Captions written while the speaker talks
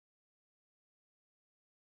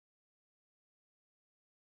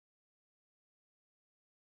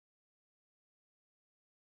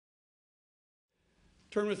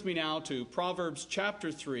Turn with me now to Proverbs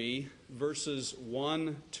chapter 3, verses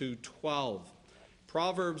 1 to 12.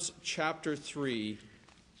 Proverbs chapter 3,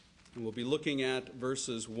 and we'll be looking at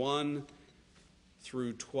verses 1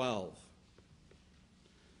 through 12.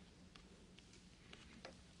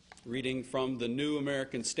 Reading from the New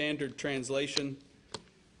American Standard Translation.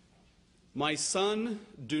 My son,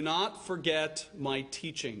 do not forget my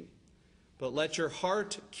teaching, but let your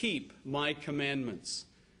heart keep my commandments.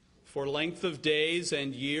 For length of days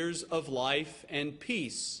and years of life and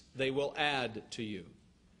peace they will add to you.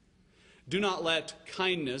 Do not let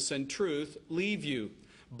kindness and truth leave you.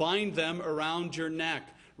 Bind them around your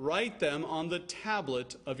neck. Write them on the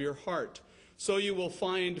tablet of your heart, so you will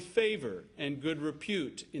find favor and good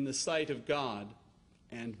repute in the sight of God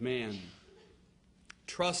and man.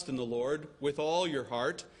 Trust in the Lord with all your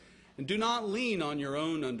heart, and do not lean on your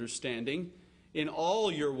own understanding. In all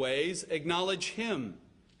your ways acknowledge him,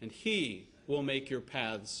 and he will make your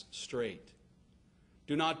paths straight.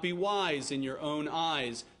 Do not be wise in your own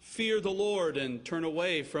eyes. Fear the Lord and turn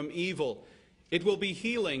away from evil. It will be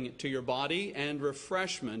healing to your body and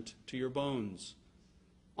refreshment to your bones.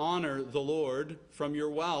 Honor the Lord from your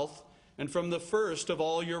wealth and from the first of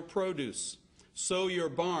all your produce. So your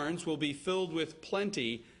barns will be filled with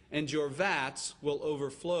plenty, and your vats will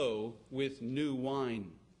overflow with new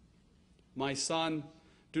wine. My son,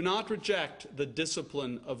 do not reject the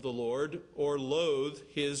discipline of the Lord or loathe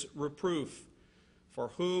his reproof. For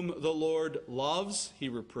whom the Lord loves, he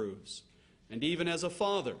reproves, and even as a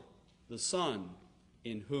father, the son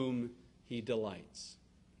in whom he delights.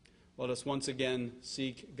 Let us once again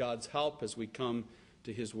seek God's help as we come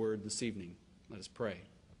to his word this evening. Let us pray.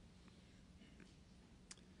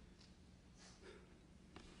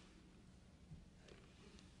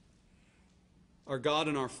 Our God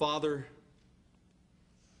and our Father,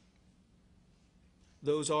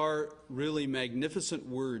 those are really magnificent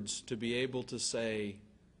words to be able to say,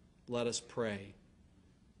 let us pray.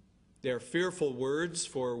 They're fearful words,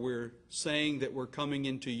 for we're saying that we're coming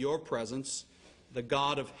into your presence, the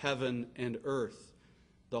God of heaven and earth,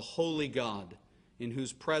 the holy God, in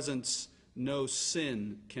whose presence no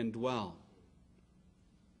sin can dwell.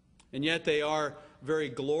 And yet they are very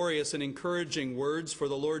glorious and encouraging words, for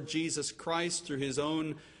the Lord Jesus Christ, through his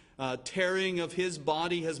own tearing of his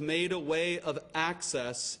body, has made a way of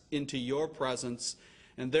access into your presence,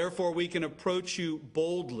 and therefore we can approach you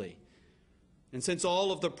boldly. And since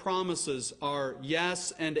all of the promises are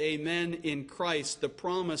yes and amen in Christ, the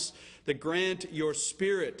promise to grant your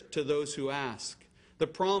Spirit to those who ask, the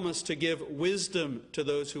promise to give wisdom to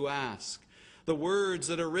those who ask, the words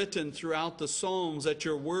that are written throughout the Psalms, that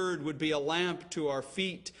your word would be a lamp to our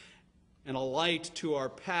feet and a light to our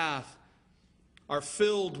path, are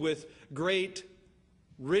filled with great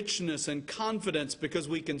richness and confidence, because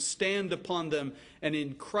we can stand upon them and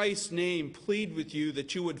in Christ's name plead with you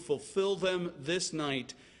that you would fulfill them this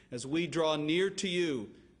night as we draw near to you,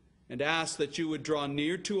 and ask that you would draw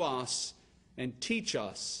near to us and teach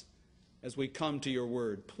us as we come to your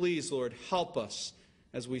word. Please, Lord, help us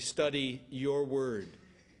as we study your word.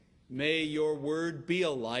 May your word be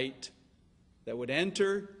a light that would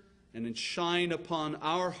enter and shine upon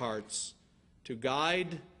our hearts, to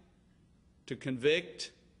guide, to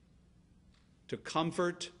convict, to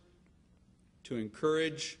comfort, to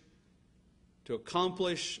encourage, to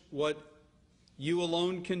accomplish what you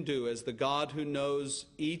alone can do as the God who knows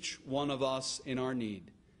each one of us in our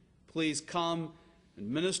need. Please come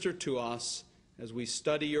and minister to us as we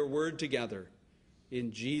study your word together.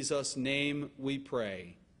 In Jesus' name we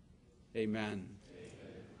pray. Amen.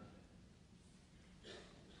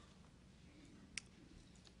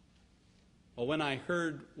 Well, when I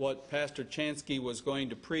heard what Pastor Chansky was going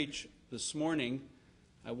to preach this morning,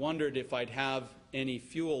 I wondered if I'd have any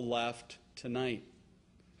fuel left tonight.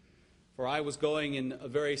 For I was going in a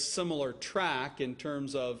very similar track in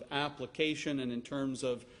terms of application and in terms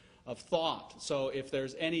of thought. So if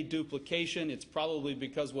there's any duplication, it's probably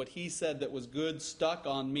because what he said that was good stuck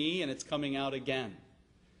on me and it's coming out again.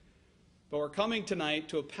 But we're coming tonight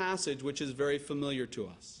to a passage which is very familiar to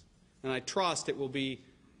us. And I trust it will be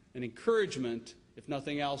an encouragement, if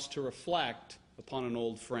nothing else, to reflect upon an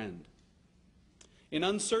old friend. In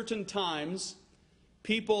uncertain times,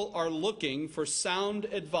 people are looking for sound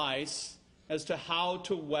advice as to how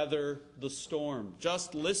to weather the storm.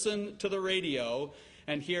 Just listen to the radio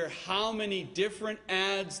and hear how many different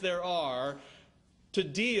ads there are to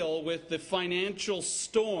deal with the financial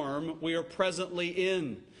storm we are presently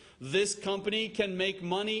in. This company can make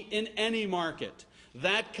money in any market.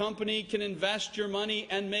 That company can invest your money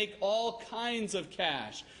and make all kinds of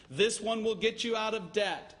cash. This one will get you out of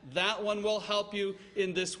debt. That one will help you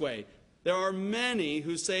in this way. There are many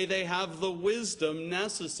who say they have the wisdom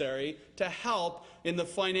necessary to help in the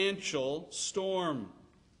financial storm.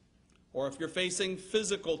 Or if you're facing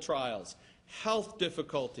physical trials, health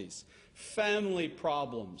difficulties, family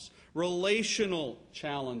problems, relational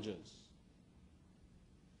challenges,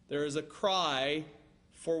 there is a cry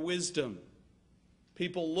for wisdom.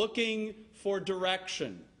 People looking for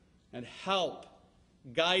direction and help,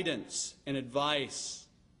 guidance and advice.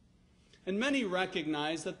 And many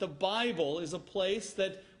recognize that the Bible is a place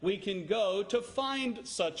that we can go to find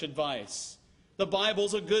such advice. The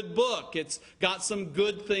Bible's a good book. It's got some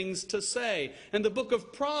good things to say. And the book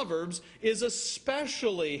of Proverbs is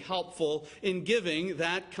especially helpful in giving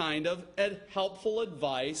that kind of helpful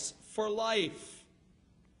advice for life.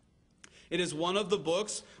 It is one of the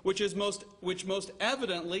books which most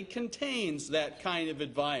evidently contains that kind of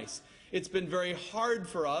advice. It's been very hard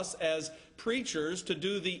for us as preachers to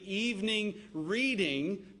do the evening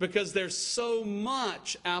reading because there's so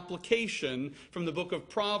much application from the book of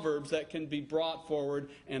Proverbs that can be brought forward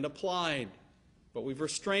and applied. But we've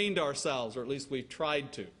restrained ourselves, or at least we've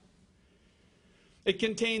tried to. It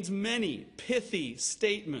contains many pithy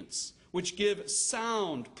statements which give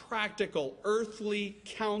sound, practical, earthy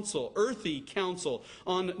counsel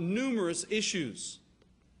on numerous issues.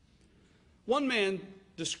 One man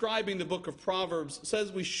describing the book of Proverbs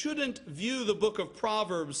says we shouldn't view the book of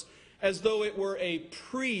Proverbs as though it were a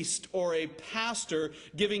priest or a pastor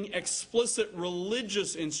giving explicit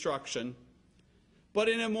religious instruction, but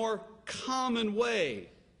in a more common way.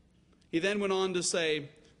 He then went on to say,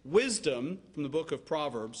 wisdom, from the book of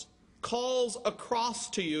Proverbs, calls across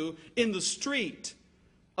to you in the street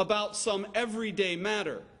about some everyday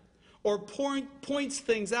matter, or points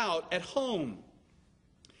things out at home.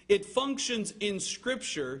 It functions in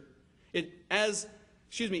Scripture,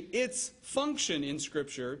 its function in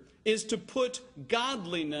Scripture is to put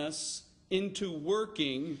godliness into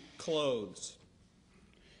working clothes.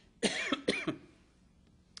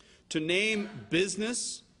 To name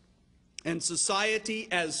business and society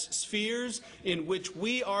as spheres in which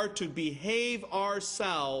we are to behave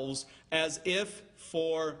ourselves as if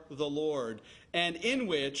for the Lord, and in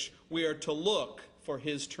which we are to look for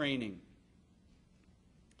His training.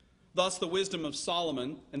 Thus, the wisdom of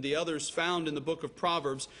Solomon and the others found in the book of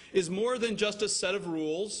Proverbs is more than just a set of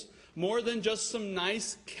rules, more than just some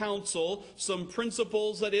nice counsel, some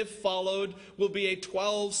principles that, if followed, will be a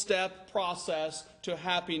 12-step process to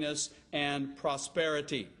happiness and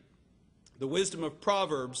prosperity. The wisdom of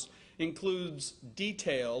Proverbs includes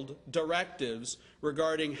detailed directives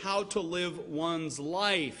regarding how to live one's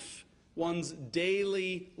life, one's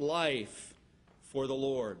daily life for the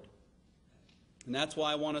Lord. And that's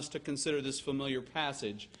why I want us to consider this familiar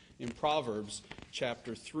passage in Proverbs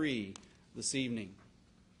chapter 3 this evening.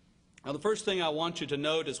 Now, the first thing I want you to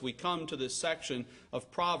note as we come to this section of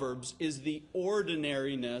Proverbs is the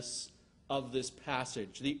ordinariness of this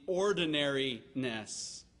passage. The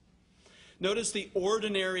ordinariness. Notice the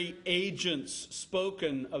ordinary agents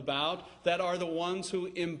spoken about that are the ones who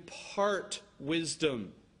impart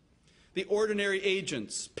wisdom. The ordinary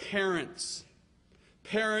agents, parents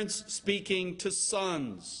speaking to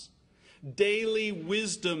sons, daily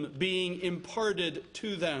wisdom being imparted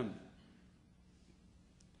to them.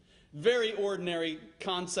 Very ordinary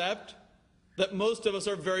concept that most of us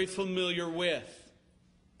are very familiar with.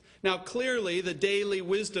 Now, clearly, the daily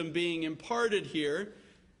wisdom being imparted here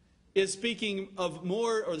is speaking of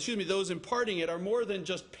those imparting it are more than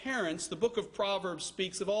just parents. The book of Proverbs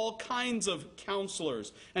speaks of all kinds of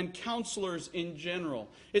counselors and counselors in general.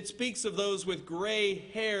 It speaks of those with gray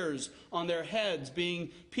hairs on their heads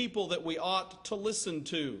being people that we ought to listen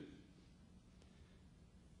to.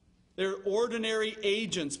 They're ordinary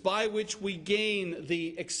agents by which we gain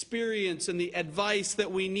the experience and the advice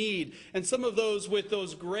that we need. And some of those with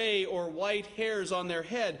those gray or white hairs on their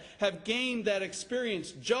head have gained that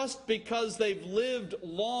experience just because they've lived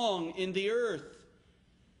long in the earth.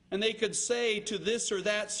 And they could say to this or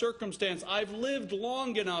that circumstance, I've lived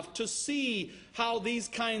long enough to see how these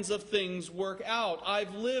kinds of things work out.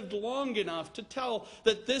 I've lived long enough to tell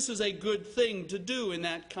that this is a good thing to do in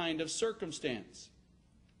that kind of circumstance.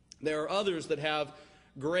 There are others that have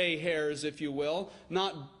gray hairs, if you will,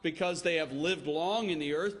 not because they have lived long in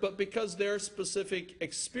the earth, but because their specific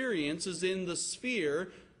experience is in the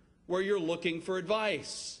sphere where you're looking for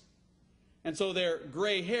advice. And so their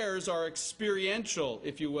gray hairs are experiential,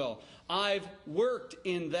 if you will. I've worked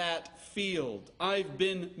in that field. I've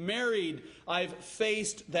been married. I've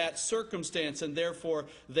faced that circumstance, and therefore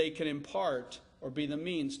they can impart or be the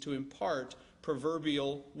means to impart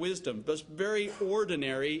proverbial wisdom, but very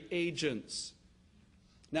ordinary agents.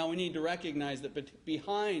 Now we need to recognize that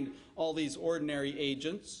behind all these ordinary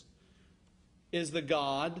agents is the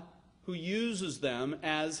God who uses them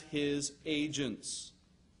as his agents.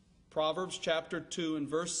 Proverbs chapter 2 and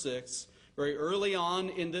verse 6, very early on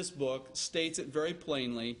in this book, states it very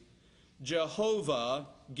plainly, Jehovah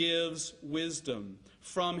gives wisdom.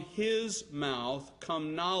 From his mouth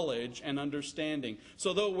come knowledge and understanding.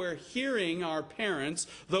 So though we're hearing our parents,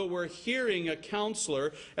 though we're hearing a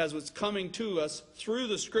counselor as it's coming to us through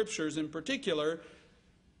the Scriptures in particular,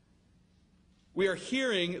 we are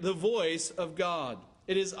hearing the voice of God.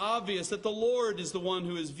 It is obvious that the Lord is the one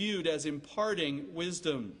who is viewed as imparting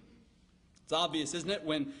wisdom. It's obvious, isn't it,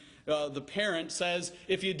 when the parent says,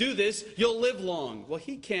 if you do this, you'll live long. Well,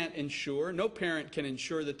 he can't ensure, no parent can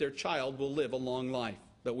ensure that their child will live a long life,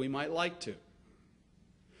 but we might like to.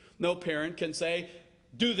 No parent can say,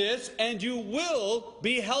 do this and you will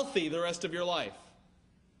be healthy the rest of your life.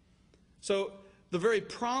 So the very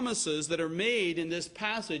promises that are made in this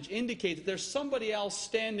passage indicate that there's somebody else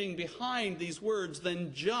standing behind these words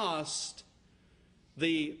than just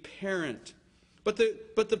the parent. But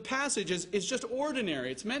the passage is just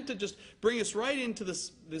ordinary. It's meant to just bring us right into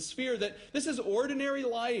the sphere that this is ordinary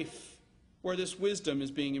life where this wisdom is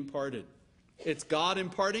being imparted. It's God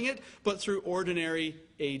imparting it, but through ordinary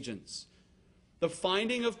agents. The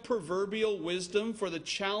finding of proverbial wisdom for the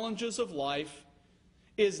challenges of life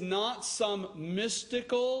is not some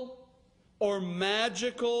mystical or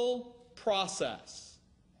magical process.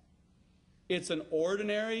 It's an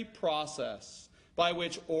ordinary process by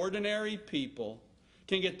which ordinary people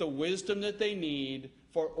can get the wisdom that they need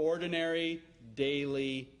for ordinary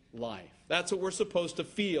daily life. That's what we're supposed to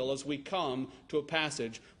feel as we come to a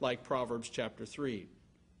passage like Proverbs chapter 3.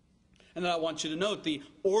 And then I want you to note the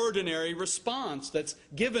ordinary response that's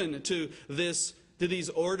given to these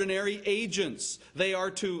ordinary agents. They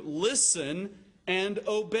are to listen and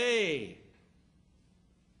obey.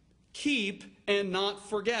 Keep and not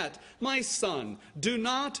forget. My son, do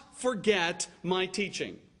not forget my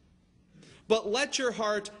teaching, but let your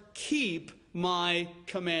heart keep my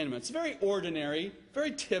commandments. Very ordinary,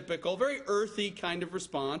 very typical, very earthy kind of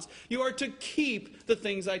response. You are to keep the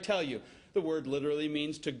things I tell you. The word literally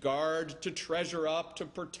means to guard, to treasure up, to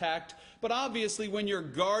protect. But obviously when you're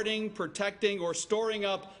guarding, protecting, or storing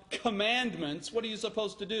up commandments, what are you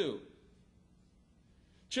supposed to do?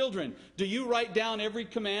 Children, do you write down every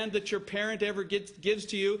command that your parent ever gives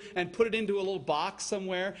to you and put it into a little box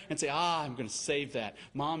somewhere and say, I'm going to save that.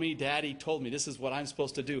 Mommy, Daddy told me this is what I'm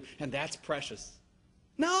supposed to do, and that's precious.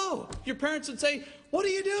 No! Your parents would say, what are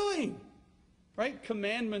you doing? Right?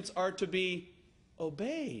 Commandments are to be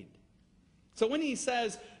obeyed. So when he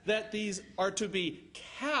says that these are to be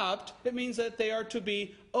kept, it means that they are to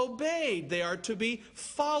be obeyed. They are to be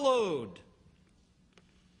followed.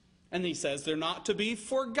 And he says they're not to be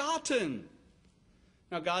forgotten.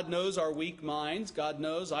 Now, God knows our weak minds. God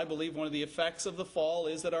knows, I believe, one of the effects of the fall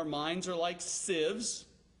is that our minds are like sieves,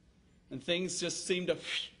 and things just seem to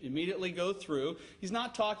immediately go through. He's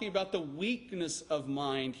not talking about the weakness of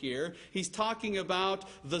mind here. He's talking about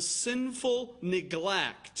the sinful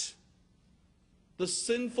neglect, the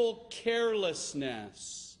sinful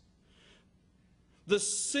carelessness, the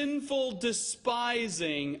sinful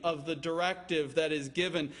despising of the directive that is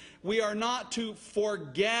given. We are not to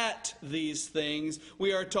forget these things.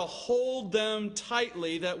 We are to hold them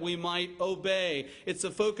tightly that we might obey. It's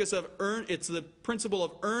the focus of it's the principle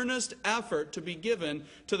of earnest effort to be given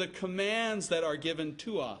to the commands that are given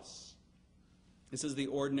to us. This is the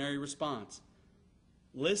ordinary response.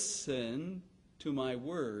 Listen to my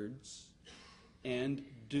words and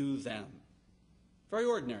do them. Very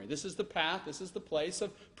ordinary. This is the path, this is the place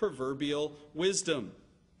of proverbial wisdom.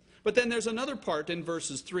 But then there's another part in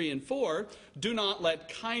verses 3 and 4. Do not let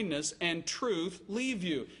kindness and truth leave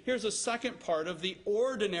you. Here's a second part of the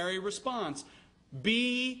ordinary response.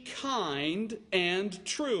 Be kind and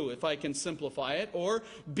true, if I can simplify it, or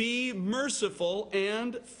be merciful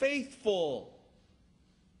and faithful.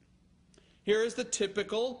 Here is the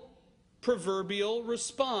typical proverbial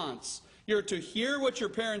response. You're to hear what your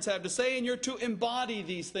parents have to say, and you're to embody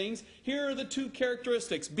these things. Here are the two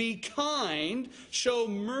characteristics. Be kind, show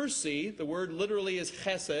mercy. The word literally is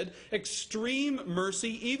chesed, extreme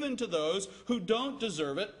mercy, even to those who don't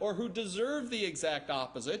deserve it or who deserve the exact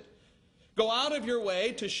opposite. Go out of your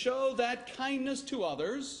way to show that kindness to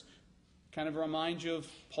others. Kind of remind you of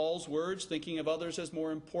Paul's words, thinking of others as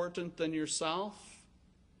more important than yourself.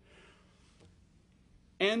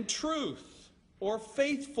 And truth, or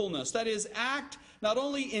faithfulness. That is, act not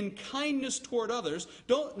only in kindness toward others.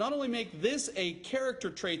 Not only make this a character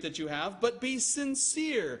trait that you have, but be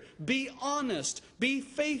sincere, be honest, be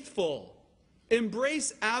faithful.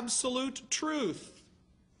 Embrace absolute truth.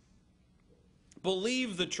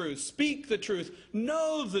 Believe the truth. Speak the truth.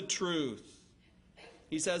 Know the truth.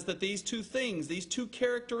 He says that these two things, these two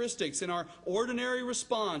characteristics in our ordinary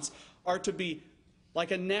response are to be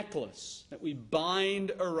like a necklace that we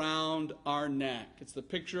bind around our neck. It's the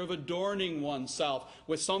picture of adorning oneself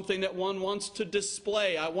with something that one wants to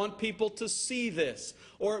display. I want people to see this.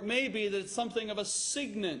 Or it may be that it's something of a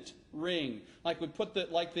signet ring, like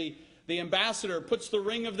the ambassador puts the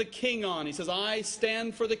ring of the king on. He says, I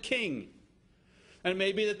stand for the king. And it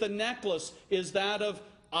may be that the necklace is that of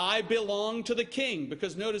I belong to the king,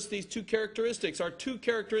 because notice these two characteristics are two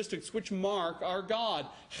characteristics which mark our God.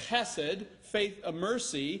 Chesed, faith,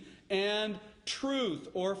 mercy, and truth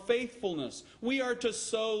or faithfulness. We are to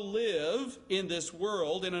so live in this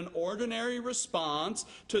world in an ordinary response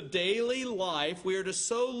to daily life. We are to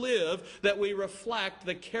so live that we reflect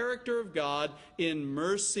the character of God in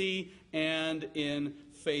mercy and in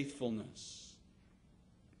faithfulness.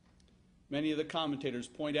 Many of the commentators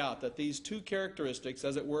point out that these two characteristics,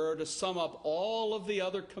 as it were, are to sum up all of the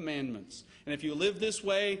other commandments. And if you live this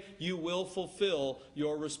way, you will fulfill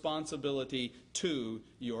your responsibility to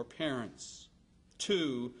your parents,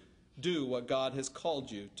 to do what God has called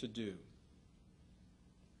you to do.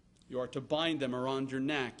 You are to bind them around your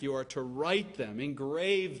neck. You are to write them,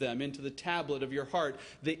 engrave them into the tablet of your heart.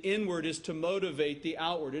 The inward is to motivate the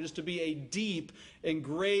outward. It is to be a deep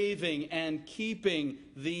engraving and keeping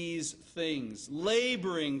these things,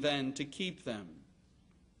 laboring then to keep them.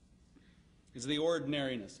 Is the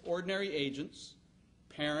ordinariness. Ordinary agents,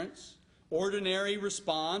 parents, ordinary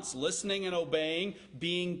response, listening and obeying,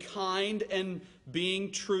 being kind and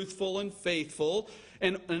being truthful and faithful,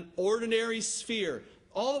 and an ordinary sphere.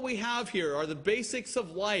 All that we have here are the basics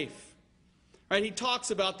of life. Right? He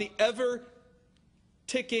talks about the ever-ticking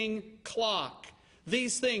clock.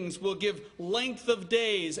 These things will give length of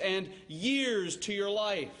days and years to your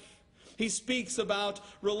life. He speaks about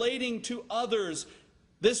relating to others.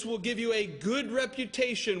 This will give you a good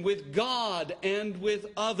reputation with God and with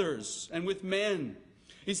others and with men.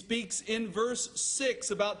 He speaks in verse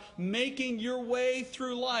 6 about making your way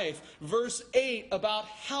through life. Verse 8 about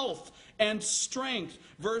health and strength.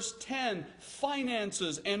 Verse 10,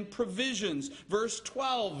 finances and provisions. Verse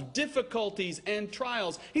 12, difficulties and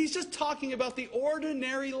trials. He's just talking about the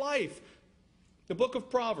ordinary life. The book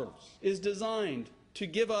of Proverbs is designed to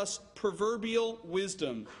give us proverbial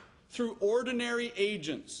wisdom through ordinary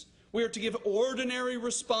agents. We are to give ordinary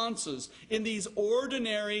responses in these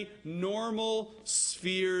ordinary, normal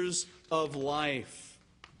spheres of life.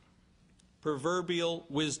 Proverbial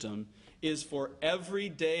wisdom is for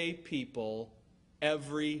everyday people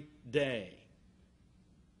every day.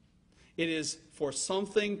 It is for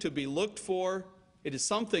something to be looked for. It is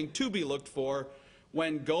something to be looked for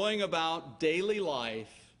when going about daily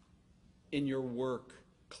life in your work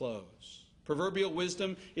clothes. Proverbial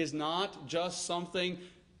wisdom is not just something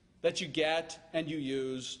that you get and you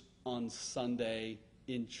use on Sunday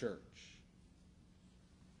in church.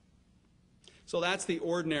 So that's the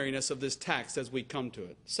ordinariness of this text as we come to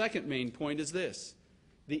it. Second main point is this: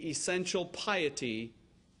 the essential piety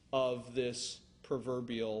of this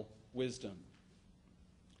proverbial wisdom.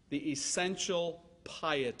 The essential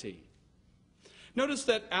piety. Notice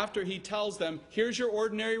that after he tells them, here's your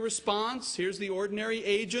ordinary response, here's the ordinary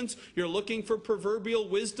agents, you're looking for proverbial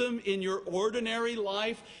wisdom in your ordinary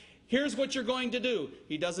life, here's what you're going to do.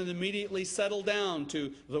 He doesn't immediately settle down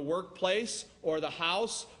to the workplace or the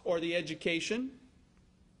house or the education.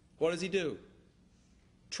 What does he do?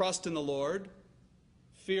 Trust in the Lord,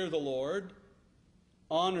 fear the Lord,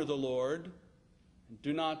 honor the Lord, and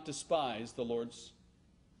do not despise the Lord's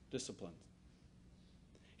discipline.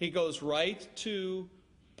 He goes right to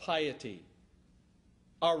piety,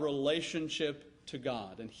 our relationship to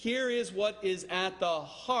God. And here is what is at the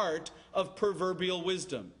heart of proverbial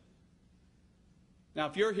wisdom. Now,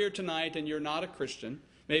 if you're here tonight and you're not a Christian,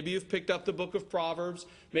 maybe you've picked up the book of Proverbs,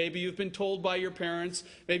 maybe you've been told by your parents,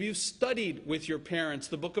 maybe you've studied with your parents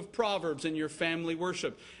the book of Proverbs in your family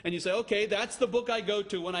worship, and you say, okay, that's the book I go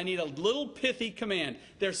to when I need a little pithy command.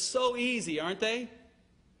 They're so easy, aren't they?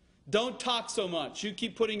 Don't talk so much. You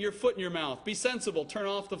keep putting your foot in your mouth. Be sensible. Turn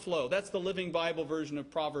off the flow. That's the Living Bible version of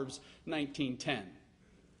Proverbs 19:10.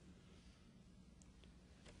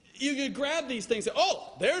 You can grab these things and say,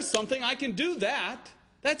 oh, there's something, I can do that.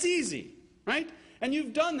 That's easy, right? And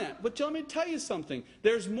you've done that. But let me tell you something.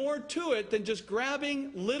 There's more to it than just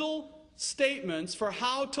grabbing little statements for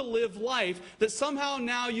how to live life, that somehow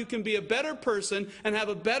now you can be a better person and have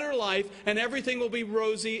a better life and everything will be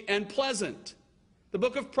rosy and pleasant. The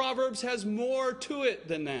book of Proverbs has more to it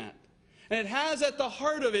than that. And it has at the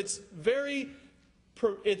heart of its very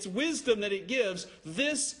It's wisdom that it gives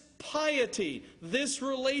this piety, this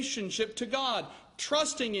relationship to God,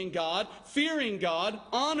 trusting in God, fearing God,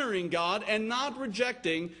 honoring God, and not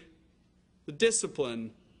rejecting the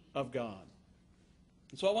discipline of God.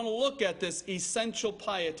 And so I want to look at this essential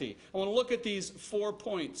piety. I want to look at these 4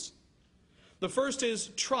 points. The first is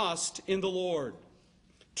trust in the Lord.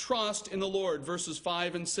 Trust in the Lord, verses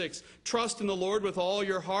 5 and 6. Trust in the Lord with all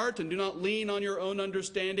your heart, and do not lean on your own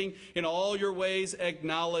understanding. In all your ways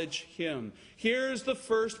acknowledge Him. Here's the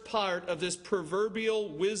first part of this proverbial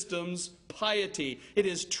wisdom's piety. It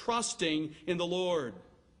is trusting in the Lord.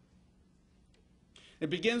 It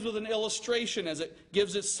begins with an illustration as it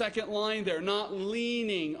gives its second line there, not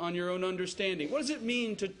leaning on your own understanding. What does it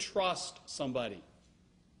mean to trust somebody?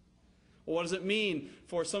 Well, what does it mean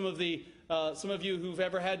for some of you who've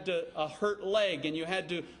ever had a hurt leg and you had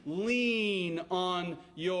to lean on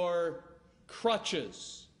your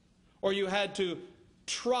crutches, or you had to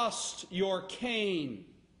trust your cane?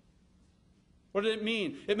 What did it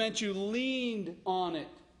mean? It meant you leaned on it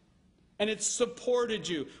and it supported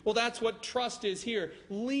you. Well, that's what trust is here.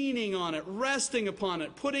 Leaning on it, resting upon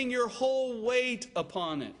it, putting your whole weight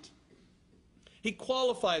upon it. He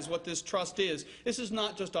qualifies what this trust is. This is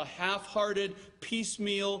not just a half-hearted,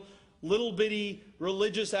 piecemeal, little bitty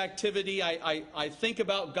religious activity. I think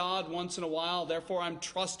about God once in a while, therefore I'm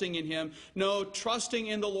trusting in Him. No, trusting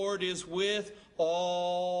in the Lord is with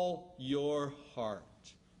all your heart.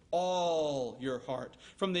 All your heart.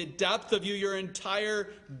 From the depth of you, your entire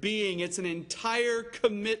being. It's an entire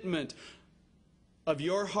commitment of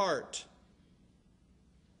your heart,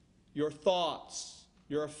 your thoughts,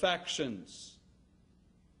 your affections,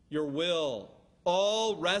 your will,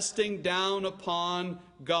 all resting down upon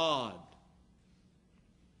God.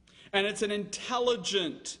 And it's an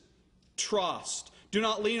intelligent trust. Do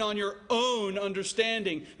not lean on your own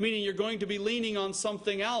understanding, meaning you're going to be leaning on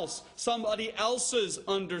something else, somebody else's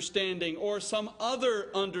understanding, or some other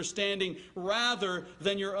understanding rather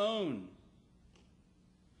than your own.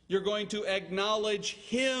 You're going to acknowledge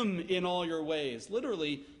Him in all your ways.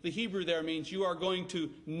 Literally, the Hebrew there means you are going to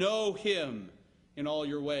know Him in all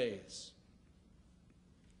your ways.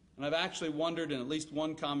 And I've actually wondered, and at least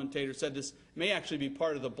one commentator said this may actually be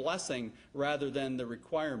part of the blessing rather than the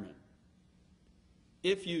requirement.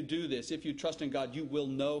 If you do this, if you trust in God, you will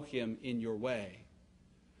know Him in your way.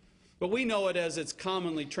 But we know it as it's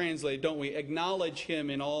commonly translated, don't we? Acknowledge Him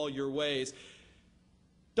in all your ways.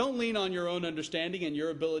 Don't lean on your own understanding and your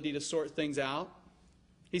ability to sort things out.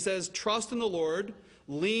 He says, trust in the Lord,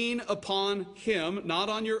 lean upon Him, not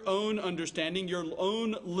on your own understanding, your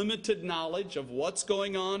own limited knowledge of what's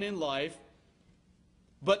going on in life,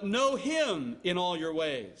 but know Him in all your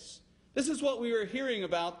ways. This is what we were hearing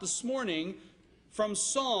about this morning from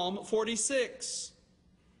Psalm 46.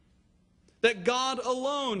 That God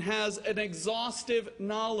alone has an exhaustive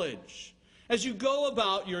knowledge. As you go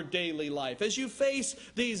about your daily life, as you face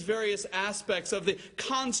these various aspects of the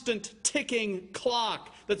constant ticking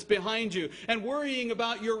clock that's behind you, and worrying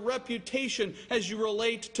about your reputation as you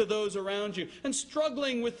relate to those around you, and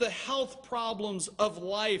struggling with the health problems of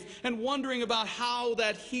life, and wondering about how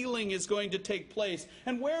that healing is going to take place,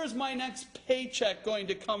 and where is my next paycheck going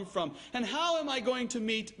to come from, and how am I going to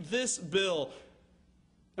meet this bill?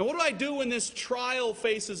 And what do I do when this trial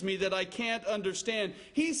faces me that I can't understand?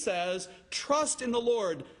 He says, trust in the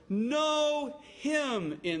Lord. Know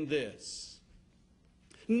Him in this.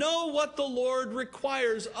 Know what the Lord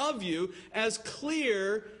requires of you as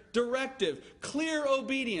clear directive, clear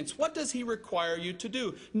obedience. What does He require you to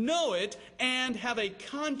do? Know it and have a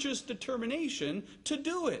conscious determination to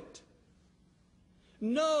do it.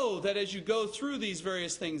 Know that as you go through these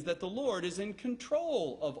various things, that the Lord is in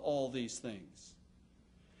control of all these things.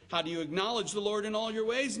 How do you acknowledge the Lord in all your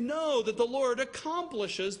ways? Know that the Lord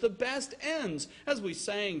accomplishes the best ends, as we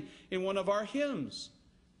sang in one of our hymns.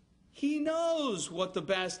 He knows what the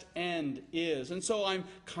best end is. And so I'm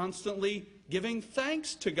constantly giving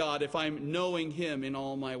thanks to God if I'm knowing Him in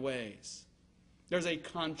all my ways. There's a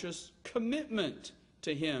conscious commitment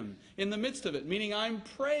to Him in the midst of it, meaning I'm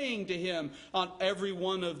praying to Him on every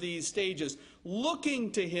one of these stages,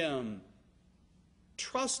 looking to Him,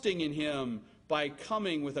 trusting in Him, by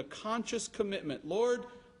coming with a conscious commitment. Lord,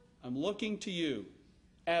 I'm looking to You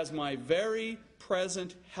as my very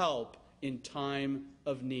present help in time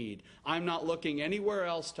of need. I'm not looking anywhere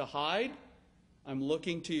else to hide. I'm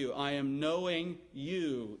looking to You. I am knowing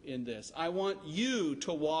You in this. I want You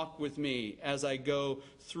to walk with me as I go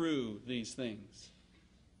through these things.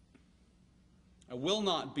 I will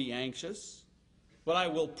not be anxious, but I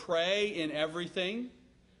will pray in everything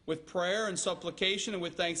With prayer and supplication and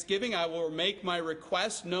with thanksgiving, I will make my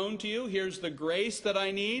request known to you. Here's the grace that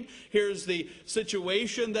I need. Here's the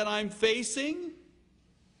situation that I'm facing.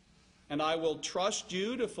 And I will trust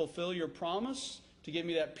you to fulfill your promise, to give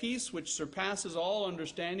me that peace which surpasses all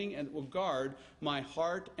understanding and will guard my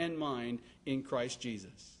heart and mind in Christ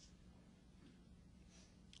Jesus.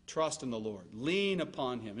 Trust in the Lord. Lean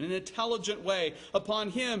upon Him in an intelligent way, upon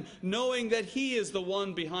Him, knowing that He is the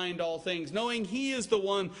one behind all things, knowing He is the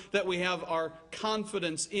one that we have our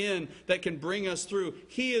confidence in that can bring us through.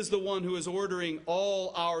 He is the one who is ordering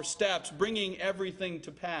all our steps, bringing everything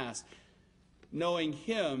to pass. Knowing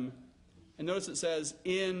Him, and notice it says,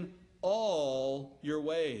 in all your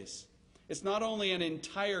ways. It's not only an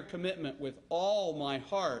entire commitment with all my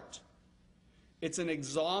heart, it's an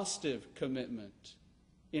exhaustive commitment.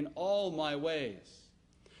 In all my ways.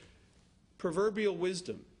 Proverbial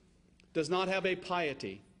wisdom does not have a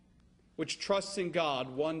piety which trusts in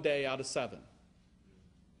God one day out of 7.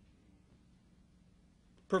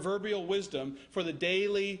 Proverbial wisdom for the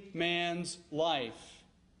daily man's life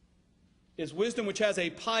is wisdom which has a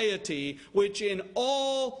piety which in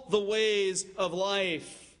all the ways of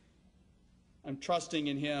life, I'm trusting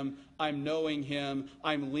in Him, I'm knowing Him,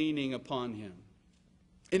 I'm leaning upon Him.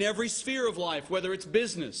 In every sphere of life, whether it's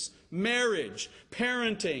business, marriage,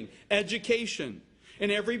 parenting, education, in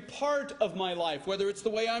every part of my life, whether it's the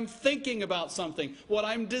way I'm thinking about something, what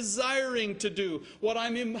I'm desiring to do,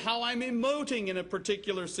 how I'm emoting in a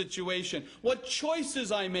particular situation, what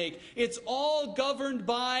choices I make, it's all governed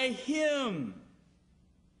by Him.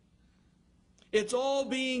 It's all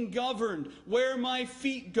being governed. Where my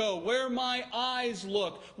feet go, where my eyes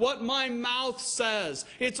look, what my mouth says.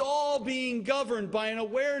 It's all being governed by an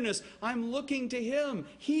awareness. I'm looking to Him.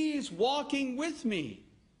 He's walking with me.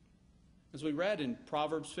 As we read in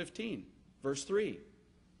Proverbs 15, verse 3.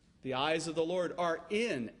 The eyes of the Lord are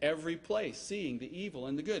in every place, seeing the evil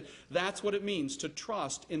and the good. That's what it means to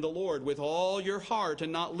trust in the Lord with all your heart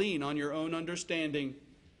and not lean on your own understanding.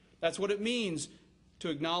 That's what it means to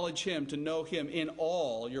acknowledge Him, to know Him in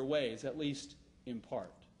all your ways, at least in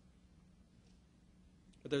part.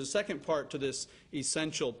 But there's a second part to this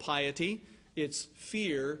essential piety. It's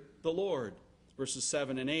fear the Lord. Verses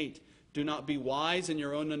 7 and 8. Do not be wise in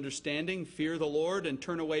your own understanding. Fear the Lord and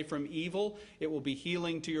turn away from evil. It will be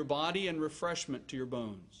healing to your body and refreshment to your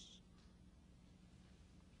bones.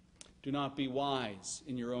 Do not be wise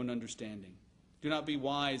in your own understanding. Do not be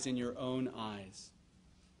wise in your own eyes.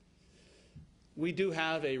 We do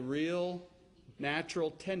have a real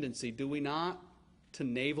natural tendency, do we not, to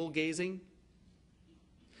navel gazing?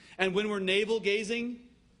 And when we're navel gazing,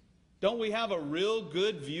 don't we have a real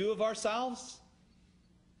good view of ourselves?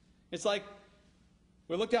 It's like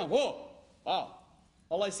we look down, whoa, wow,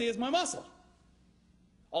 all I see is my muscle.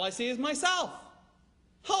 All I see is myself.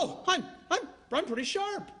 Oh, I'm pretty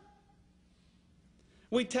sharp.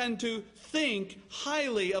 We tend to think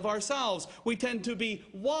highly of ourselves. We tend to be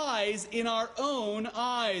wise in our own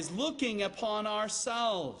eyes, looking upon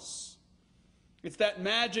ourselves. It's that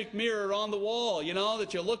magic mirror on the wall,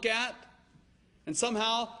 that you look at, and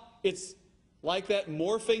somehow it's like that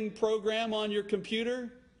morphing program on your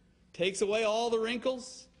computer. Takes away all the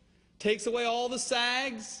wrinkles, takes away all the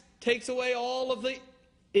sags, takes away all of the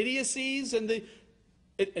idiocies, and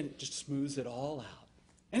it just smooths it all out.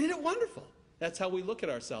 And isn't it wonderful? That's how we look at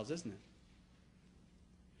ourselves, isn't it?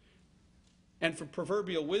 And for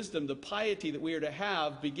proverbial wisdom, the piety that we are to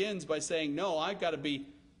have begins by saying, no, I've got to be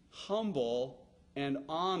humble and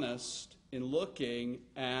honest in looking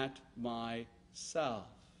at myself.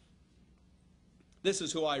 This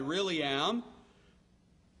is who I really am.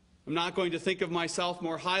 I'm not going to think of myself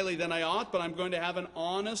more highly than I ought, but I'm going to have an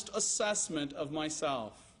honest assessment of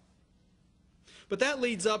myself. But that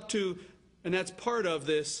leads up to, and that's part of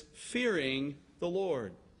this fearing the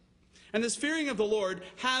Lord. And this fearing of the Lord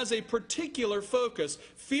has a particular focus.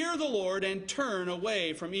 Fear the Lord and turn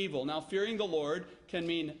away from evil. Now, fearing the Lord can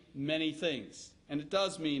mean many things. And it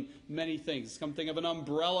does mean many things. Something of an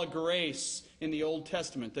umbrella grace in the Old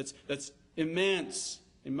Testament that's immense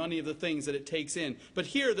in many of the things that it takes in. But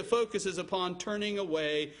here the focus is upon turning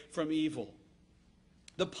away from evil.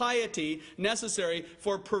 The piety necessary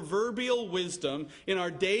for proverbial wisdom in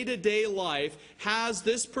our day-to-day life has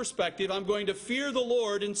this perspective. I'm going to fear the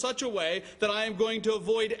Lord in such a way that I am going to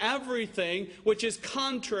avoid everything which is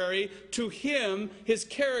contrary to Him, His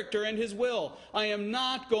character, and His will. I am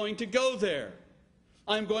not going to go there.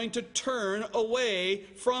 I'm going to turn away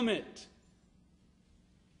from it.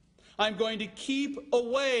 I'm going to keep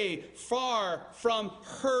away far from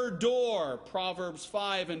her door. Proverbs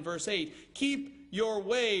 5 and verse 8. Keep your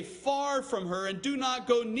way far from her and do not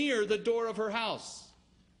go near the door of her house.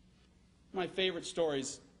 My favorite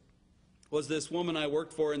stories was this woman I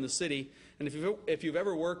worked for in the city. And if you've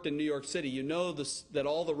ever worked in New York City, you know that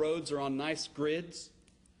all the roads are on nice grids.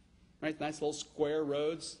 Right? Nice little square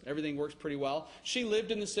roads. Everything works pretty well. She lived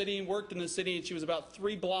in the city and worked in the city, and she was about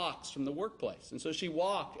 3 blocks from the workplace. And so she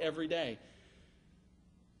walked every day.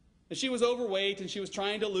 And she was overweight, and she was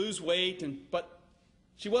trying to lose weight, but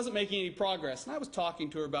she wasn't making any progress. And I was talking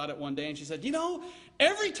to her about it one day, and she said, you know,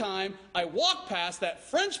 every time I walk past that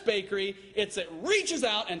French bakery, it reaches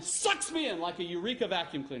out and sucks me in like a Eureka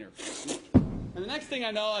vacuum cleaner. And the next thing I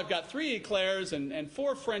know, I've got 3 eclairs and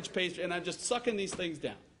 4 French pastries, and I'm just sucking these things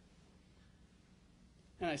down.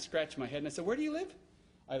 And I scratched my head and I said, where do you live?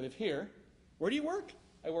 I live here. Where do you work?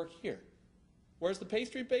 I work here. Where's the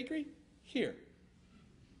pastry bakery? Here.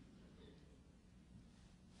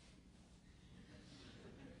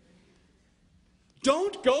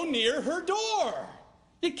 Don't go near her door.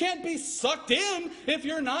 You can't be sucked in if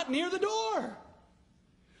you're not near the door.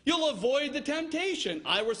 You'll avoid the temptation.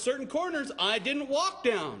 I were certain corners I didn't walk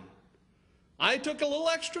down. I took a little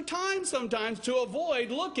extra time sometimes to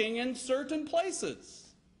avoid looking in certain places.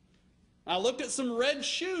 I looked at some red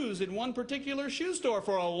shoes in one particular shoe store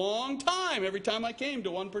for a long time, every time I came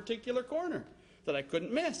to one particular corner that I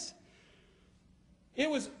couldn't miss. It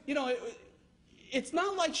was, it's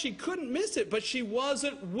not like she couldn't miss it, but she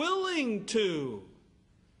wasn't willing to.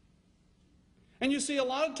 And you see, a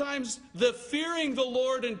lot of times the fearing the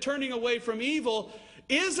Lord and turning away from evil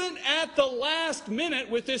isn't at the last minute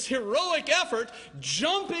with this heroic effort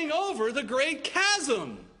jumping over the great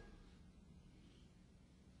chasm.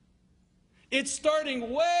 It's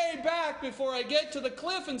starting way back before I get to the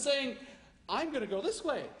cliff and saying, I'm going to go this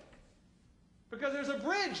way because there's a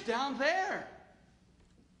bridge down there.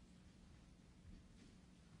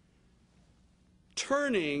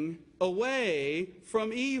 Turning away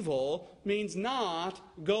from evil means not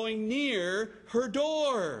going near her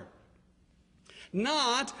door,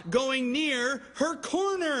 not going near her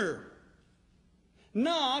corner,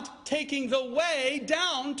 not taking the way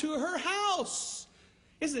down to her house.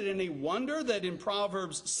 Is it any wonder that in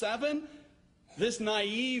Proverbs 7, this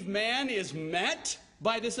naive man is met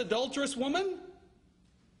by this adulterous woman?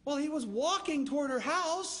 Well, he was walking toward her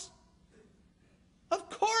house. Of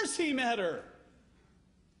course he met her.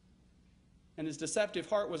 And his deceptive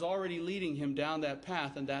heart was already leading him down that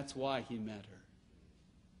path, and that's why he met her.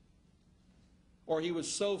 Or he was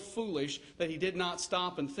so foolish that he did not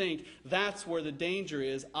stop and think, that's where the danger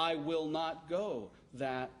is. I will not go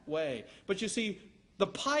that way. But you see, the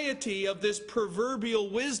piety of this proverbial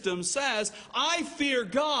wisdom says, I fear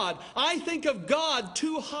God. I think of God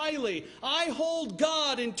too highly. I hold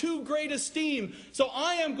God in too great esteem. So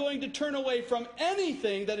I am going to turn away from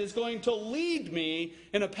anything that is going to lead me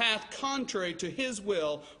in a path contrary to His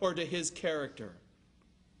will or to His character.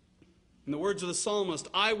 In the words of the psalmist,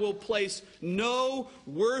 I will place no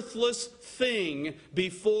worthless thing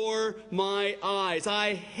before my eyes.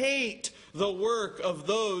 I hate the work of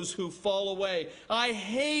those who fall away. I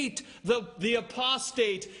hate the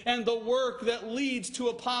apostate and the work that leads to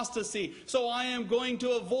apostasy. So I am going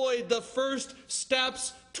to avoid the first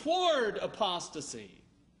steps toward apostasy.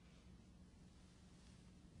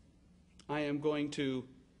 I am going to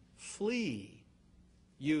flee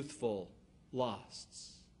youthful lusts.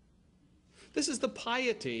 This is the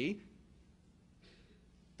piety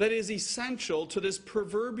that is essential to this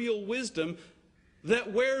proverbial wisdom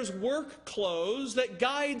that wears work clothes, that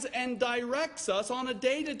guides and directs us on a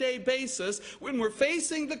day-to-day basis when we're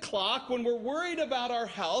facing the clock, when we're worried about our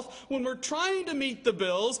health, when we're trying to meet the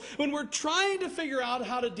bills, when we're trying to figure out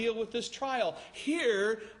how to deal with this trial.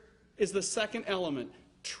 Here is the second element,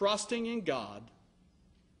 trusting in God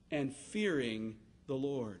and fearing the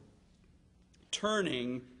Lord.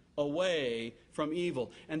 Turning away from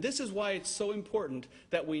evil. And this is why it's so important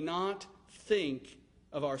that we not think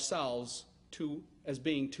of ourselves as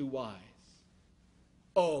being too wise.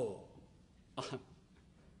 Oh,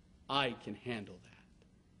 I can handle that.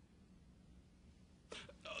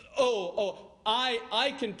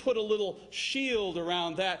 I can put a little shield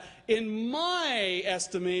around that. In my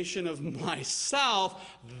estimation of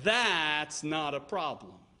myself, that's not a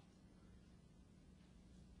problem.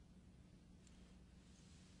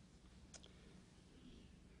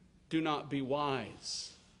 Do not be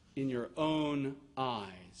wise in your own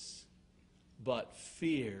eyes, but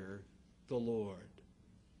fear the Lord.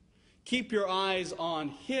 Keep your eyes on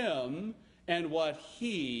Him and what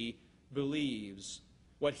He believes,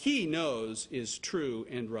 what He knows is true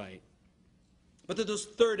and right. But there's a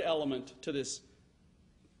third element to this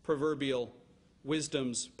proverbial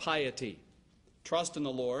wisdom's piety. Trust in the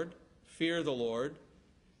Lord, fear the Lord.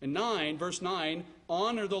 And verse 9,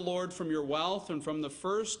 honor the Lord from your wealth and from the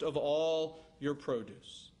first of all your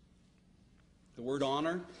produce. The word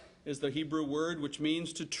honor is the Hebrew word which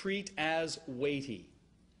means to treat as weighty.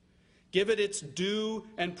 Give it its due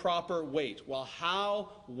and proper weight. Well, how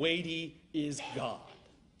weighty is God,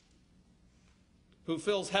 who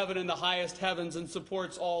fills heaven and the highest heavens and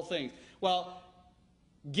supports all things? Well,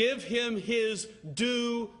 give him his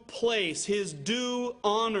due place, his due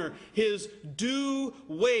honor, his due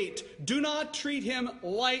weight. Do not treat him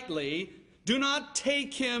lightly. Do not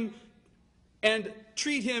take him and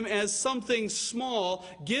treat him as something small.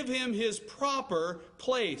 Give him his proper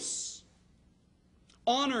place.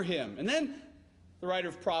 Honor him. And then the writer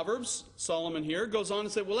of Proverbs, Solomon here, goes on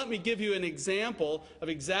and says, well, let me give you an example of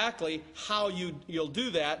exactly how you'll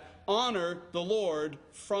do that. Honor the Lord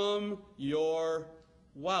from your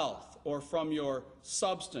wealth, or from your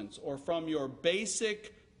substance, or from your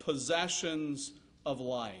basic possessions of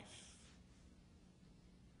life.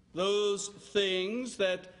 Those things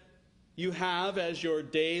that you have as your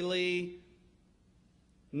daily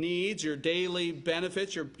needs, your daily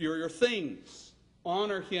benefits, your things.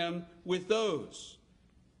 Honor him with those.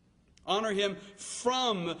 Honor him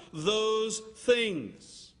from those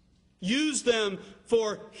things. Use them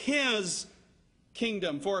for his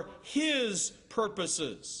kingdom, for his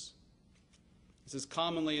purposes. This is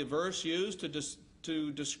commonly a verse used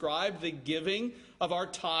to describe the giving of our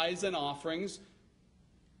tithes and offerings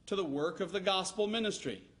to the work of the gospel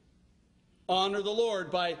ministry. Honor the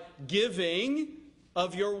Lord by giving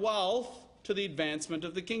of your wealth to the advancement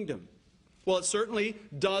of the kingdom. Well, it certainly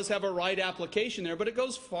does have a right application there, but it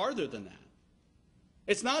goes farther than that.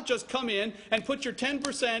 It's not just come in and put your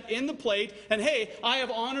 10% in the plate and, hey, I have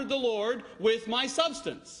honored the Lord with my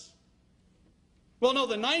substance. Well, no,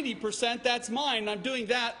 the 90%, that's mine. I'm doing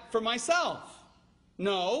that for myself.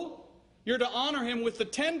 No, you're to honor him with the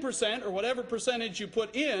 10% or whatever percentage you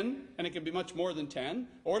put in, and it can be much more than 10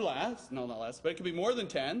 or less. No, not less, but it can be more than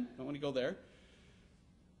 10. Don't want to go there.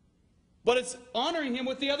 But it's honoring him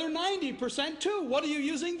with the other 90% too. What are you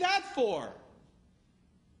using that for?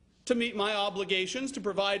 To meet my obligations, to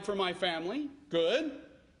provide for my family? Good.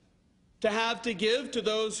 To give to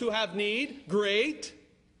those who have need? Great.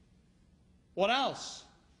 What else?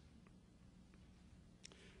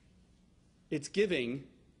 It's giving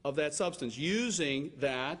of that substance, using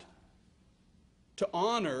that to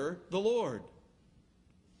honor the Lord.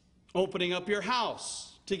 Opening up your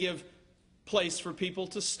house to give place for people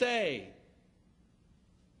to stay.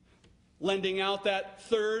 Lending out that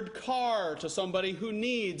third car to somebody who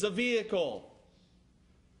needs a vehicle.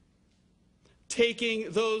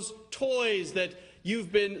 Taking those toys that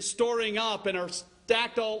you've been storing up and are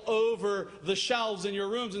stacked all over the shelves in your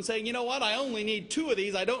rooms and saying, you know what, I only need 2 of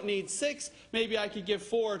these, I don't need 6. Maybe I could give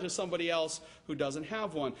 4 to somebody else who doesn't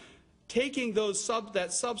have one. Taking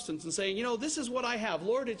that substance and saying, you know, this is what I have.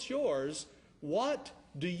 Lord, it's yours. What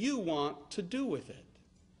do you want to do with it?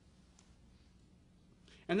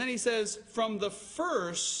 And then he says, from the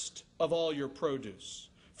first of all your produce,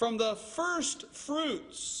 from the first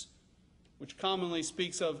fruits, which commonly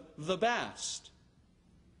speaks of the best.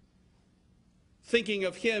 Thinking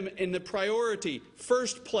of him in the priority,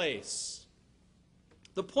 first place.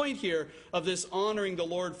 The point here of this honoring the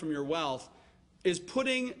Lord from your wealth is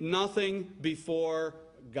putting nothing before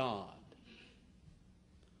God.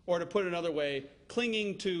 Or to put it another way,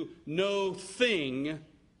 clinging to no thing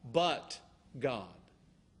but God.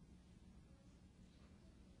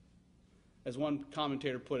 As one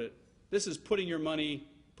commentator put it, this is putting your money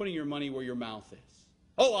where your mouth is.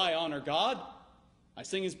 Oh, I honor God. I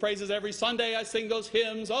sing his praises every Sunday. I sing those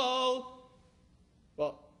hymns. Oh.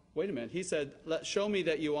 Well, wait a minute. He said, show me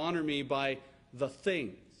that you honor me by the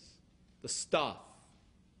things, the stuff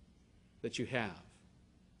that you have.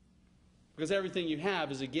 Because everything you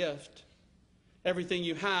have is a gift. Everything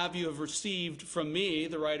you have received from me,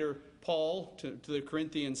 the writer Paul to the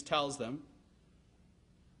Corinthians tells them.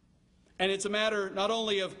 And it's a matter not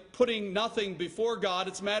only of putting nothing before God,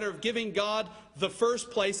 it's a matter of giving God the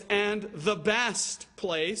first place and the best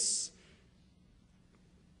place.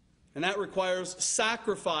 And that requires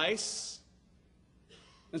sacrifice.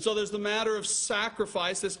 And so there's the matter of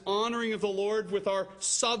sacrifice, this honoring of the Lord with our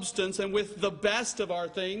substance and with the best of our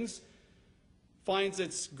things. Finds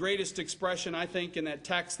its greatest expression, I think, in that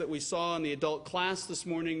text that we saw in the adult class this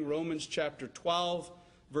morning, Romans chapter 12,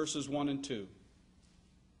 verses 1 and 2.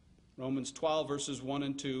 Romans 12, verses 1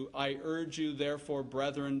 and 2. I urge you, therefore,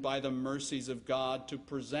 brethren, by the mercies of God, to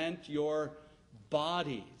present your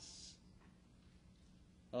bodies.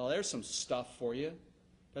 Well, there's some stuff for you.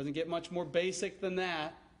 Doesn't get much more basic than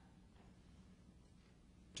that.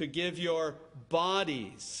 To give your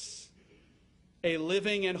bodies a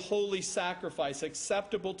living and holy sacrifice,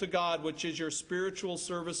 acceptable to God, which is your spiritual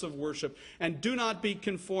service of worship. And do not be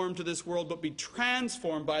conformed to this world, but be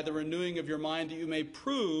transformed by the renewing of your mind, that you may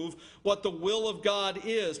prove what the will of God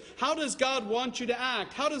is. How does God want you to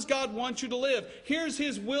act? How does God want you to live? Here's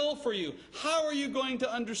his will for you. How are you going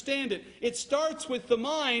to understand it? It starts with the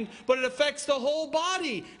mind, but it affects the whole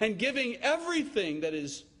body, and giving everything that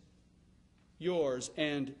is yours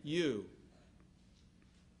and you.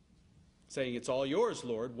 Saying, it's all yours,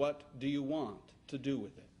 Lord. What do you want to do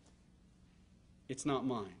with it? It's not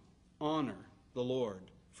mine. Honor the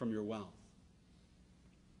Lord from your wealth.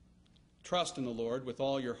 Trust in the Lord with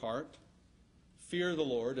all your heart. Fear the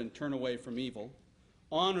Lord and turn away from evil.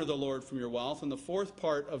 Honor the Lord from your wealth. And the fourth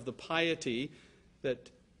part of the piety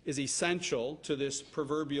that is essential to this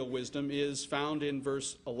proverbial wisdom is found in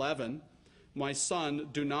verse 11. My son,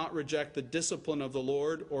 do not reject the discipline of the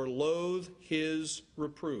Lord or loathe his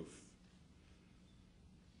reproof.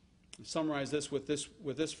 Summarize this with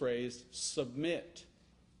this phrase: submit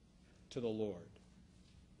to the Lord.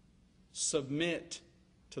 Submit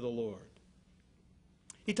to the Lord.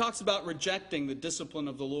 He talks about rejecting the discipline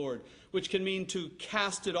of the Lord, which can mean to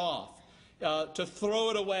cast it off, to throw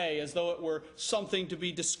it away as though it were something to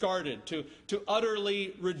be discarded, to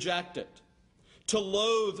utterly reject it. To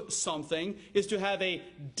loathe something is to have a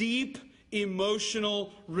deep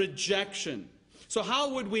emotional rejection. So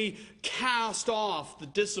how would we cast off the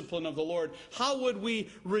discipline of the Lord? How would we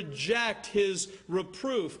reject his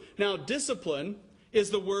reproof? Now, discipline is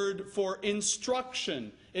the word for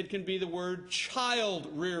instruction. It can be the word child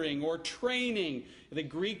rearing or training. The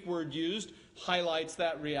Greek word used highlights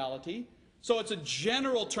that reality. So it's a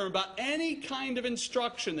general term about any kind of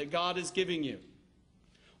instruction that God is giving you.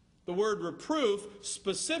 The word reproof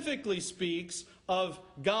specifically speaks of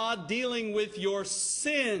God dealing with your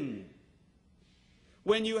sin.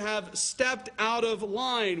 When you have stepped out of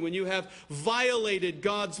line, when you have violated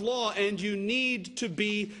God's law and you need to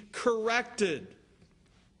be corrected.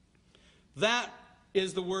 That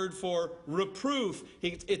is the word for reproof.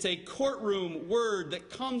 It's a courtroom word that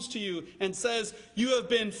comes to you and says, you have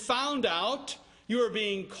been found out, you are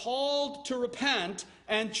being called to repent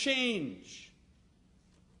and change.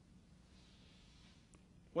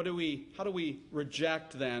 How do we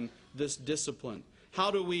reject then this discipline? How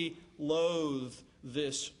do we loathe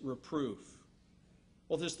this reproof?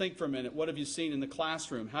 Well, just think for a minute. What have you seen in the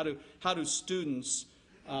classroom? How do students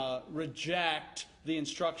reject the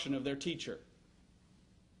instruction of their teacher?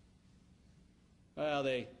 Well,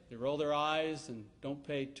 they roll their eyes and don't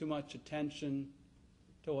pay too much attention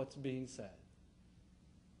to what's being said.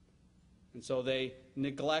 And so they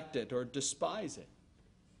neglect it or despise it.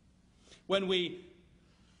 When we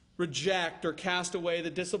reject or cast away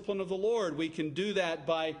the discipline of the Lord, we can do that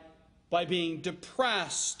by being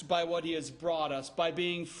depressed by what he has brought us, by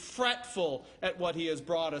being fretful at what he has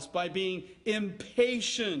brought us, by being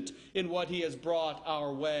impatient in what he has brought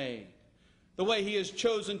our way. The way he has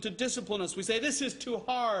chosen to discipline us, we say, this is too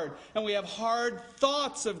hard, and we have hard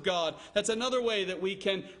thoughts of God. That's another way that we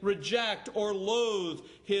can reject or loathe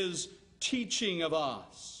his teaching of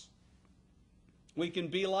us. We can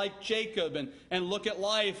be like Jacob and look at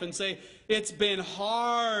life and say, it's been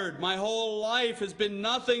hard. My whole life has been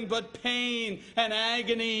nothing but pain and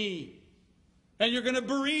agony. And you're going to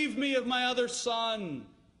bereave me of my other son.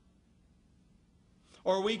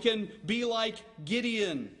 Or we can be like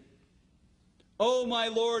Gideon. Oh, my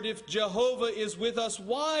Lord, if Jehovah is with us,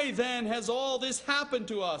 why then has all this happened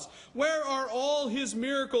to us? Where are all his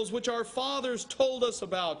miracles which our fathers told us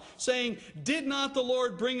about, saying, did not the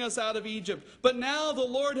Lord bring us out of Egypt? But now the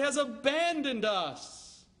Lord has abandoned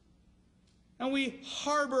us. And we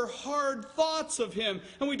harbor hard thoughts of him,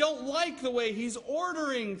 and we don't like the way he's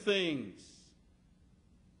ordering things.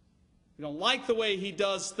 We don't like the way he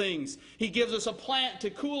does things. He gives us a plant to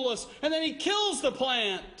cool us, and then he kills the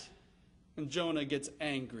plant. And Jonah gets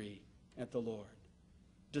angry at the Lord,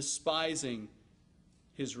 despising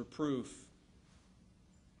his reproof.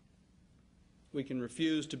 We can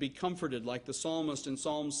refuse to be comforted like the psalmist in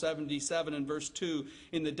Psalm 77 and verse 2.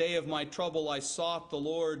 In the day of my trouble I sought the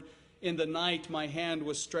Lord. In the night my hand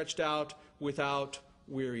was stretched out without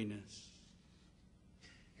weariness.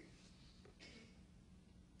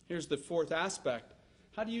 Here's the fourth aspect.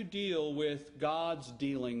 How do you deal with God's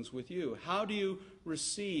dealings with you? How do you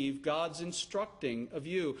receive God's instructing of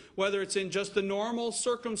you? Whether it's in just the normal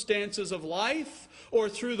circumstances of life, or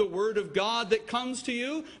through the Word of God that comes to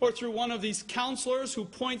you, or through one of these counselors who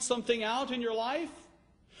point something out in your life,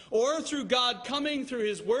 or through God coming through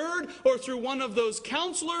his Word, or through one of those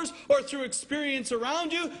counselors, or through experience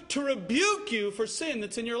around you to rebuke you for sin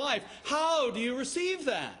that's in your life. How do you receive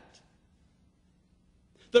that?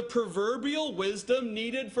 The proverbial wisdom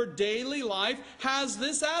needed for daily life has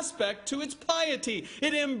this aspect to its piety.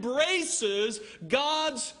 It embraces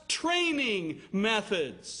God's training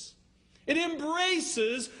methods. It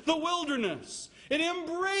embraces the wilderness. It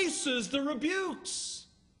embraces the rebukes.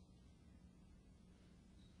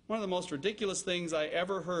 One of the most ridiculous things I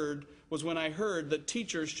ever heard was when I heard that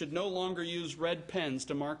teachers should no longer use red pens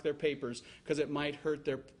to mark their papers because it might hurt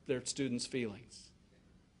their students' feelings.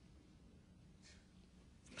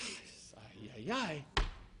 I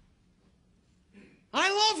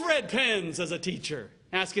love red pens as a teacher.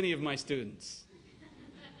 Ask any of my students.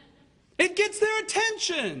 It gets their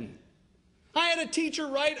attention. I had a teacher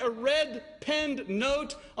write a red-penned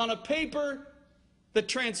note on a paper that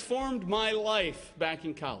transformed my life back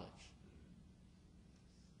in college.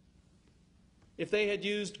 If they had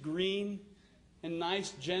used green and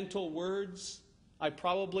nice, gentle words, I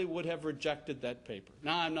probably would have rejected that paper.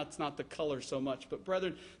 Now, it's not the color so much, but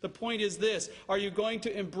brethren, the point is this. Are you going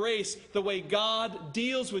to embrace the way God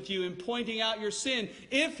deals with you in pointing out your sin?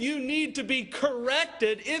 If you need to be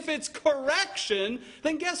corrected, if it's correction,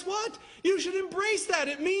 then guess what? You should embrace that.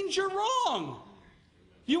 It means you're wrong.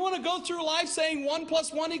 You want to go through life saying 1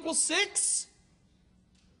 + 1 = 6?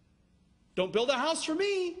 Don't build a house for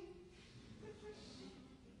me.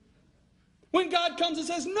 When God comes and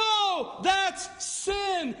says, no, that's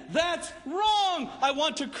sin, that's wrong, I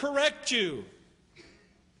want to correct you.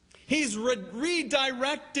 He's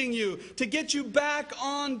redirecting you to get you back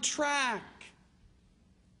on track.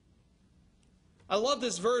 I love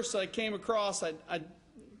this verse I came across. I'd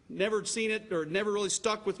never seen it or never really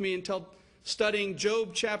stuck with me until studying Job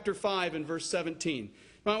chapter 5 and verse 17.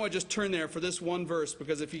 I want to just turn there for this one verse,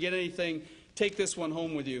 because if you get anything, take this one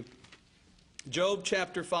home with you. Job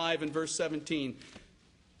chapter 5 and verse 17.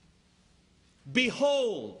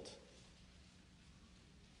 Behold,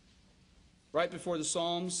 right before the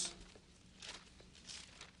Psalms,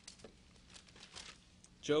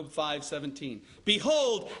 Job 5:17.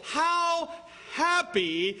 Behold, how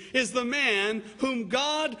happy is the man whom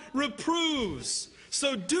God reproves.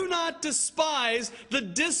 So do not despise the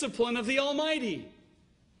discipline of the Almighty.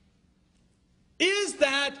 Is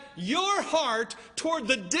that your heart toward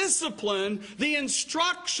the discipline, the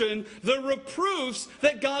instruction, the reproofs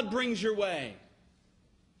that God brings your way?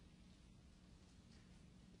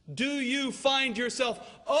 Do you find yourself,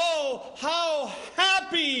 oh, how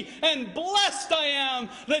happy and blessed I am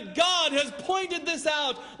that God has pointed this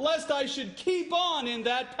out, lest I should keep on in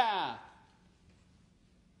that path?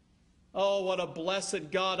 Oh, what a blessed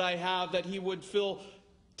God I have that He would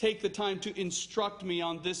take the time to instruct me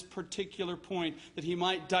on this particular point, that He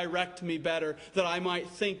might direct me better, that I might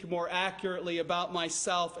think more accurately about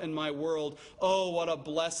myself and my world. Oh, what a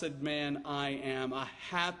blessed man I am, a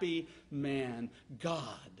happy man.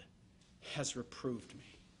 God has reproved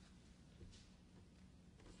me.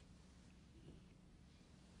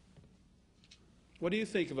 What do you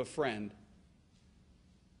think of a friend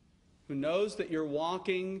who knows that you're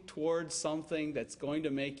walking towards something that's going to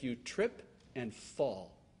make you trip and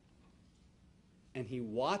fall, and he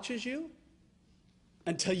watches you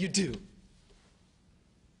until you do?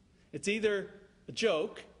 It's either a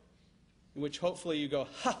joke, in which hopefully you go,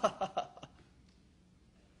 ha ha ha ha,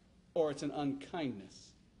 or it's an unkindness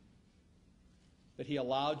that he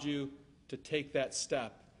allowed you to take that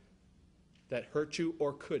step that hurt you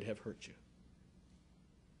or could have hurt you.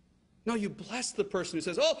 No, you bless the person who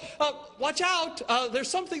says, watch out, there's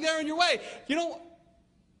something there in your way. You know,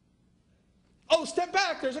 step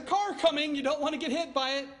back, there's a car coming, you don't want to get hit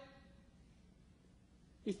by it.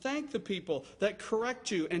 You thank the people that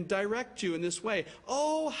correct you and direct you in this way.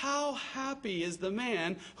 Oh, how happy is the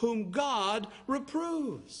man whom God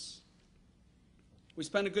reproves. We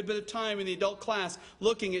spent a good bit of time in the adult class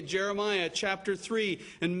looking at Jeremiah chapter 3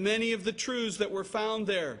 and many of the truths that were found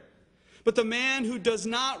there. But the man who does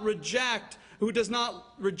not reject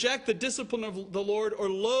the discipline of the Lord or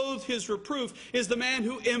loathe His reproof is the man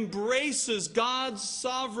who embraces God's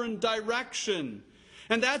sovereign direction.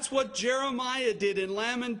 And that's what Jeremiah did in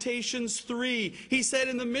Lamentations 3. He said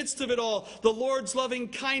in the midst of it all, the Lord's loving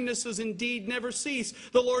kindnesses indeed never cease.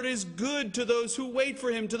 The Lord is good to those who wait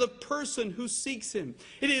for Him, to the person who seeks Him.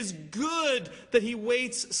 It is good that he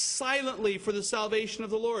waits silently for the salvation of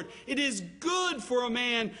the Lord. It is good for a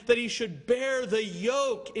man that he should bear the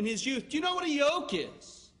yoke in his youth. Do you know what a yoke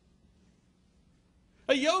is?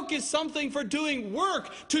 A yoke is something for doing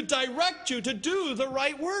work, to direct you to do the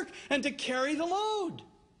right work and to carry the load.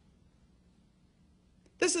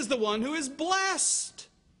 This is the one who is blessed,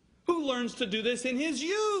 who learns to do this in his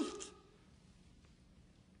youth.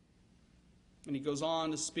 And he goes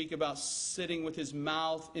on to speak about sitting with his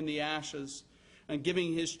mouth in the ashes and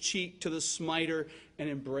giving his cheek to the smiter and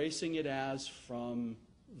embracing it as from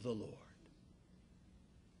the Lord.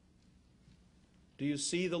 Do you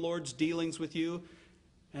see the Lord's dealings with you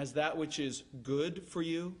as that which is good for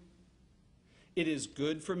you? It is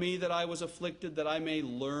good for me that I was afflicted, that I may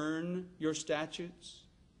learn your statutes.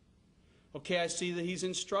 Okay, I see that he's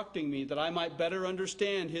instructing me that I might better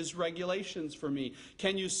understand his regulations for me.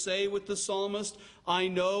 Can you say with the psalmist, I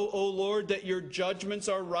know, O Lord, that your judgments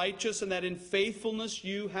are righteous and that in faithfulness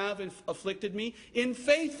you have afflicted me? In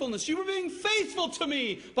faithfulness. You were being faithful to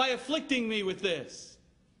me by afflicting me with this.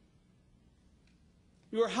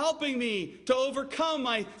 You are helping me to overcome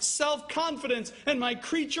my self-confidence and my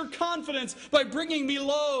creature confidence by bringing me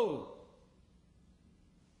low.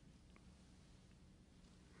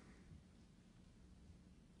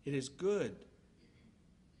 It is good.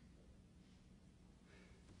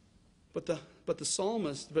 But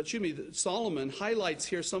Solomon highlights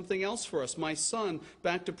here something else for us. My son,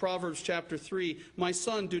 back to Proverbs chapter 3, my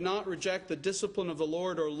son, do not reject the discipline of the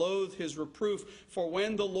Lord or loathe his reproof, for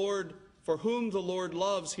whom the Lord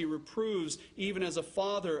loves, he reproves, even as a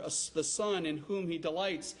father, the son in whom he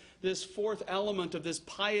delights. This fourth element of this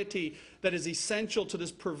piety that is essential to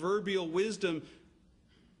this proverbial wisdom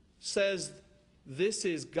says, this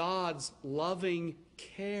is God's loving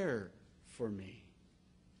care for me.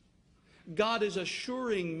 God is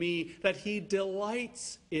assuring me that he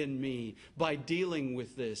delights in me by dealing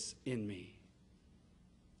with this in me.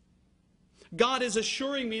 God is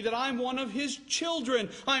assuring me that I'm one of his children.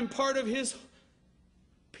 I'm part of his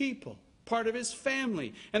people, part of his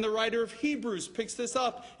family. And the writer of Hebrews picks this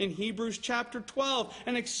up in Hebrews chapter 12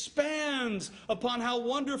 and expands upon how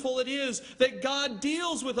wonderful it is that God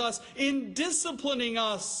deals with us in disciplining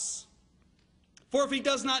us. For if he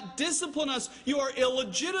does not discipline us, you are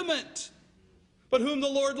illegitimate. But whom the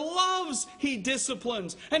Lord loves, he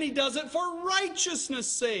disciplines, and he does it for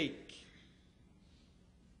righteousness' sake.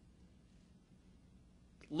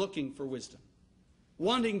 Looking for wisdom,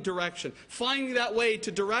 wanting direction, finding that way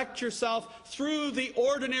to direct yourself through the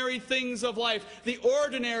ordinary things of life, the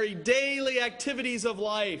ordinary daily activities of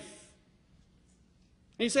life.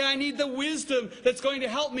 And you say, I need the wisdom that's going to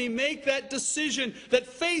help me make that decision that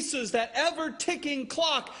faces that ever-ticking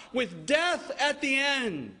clock with death at the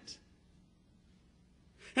end.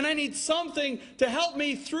 And I need something to help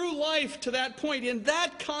me through life to that point in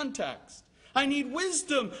that context. I need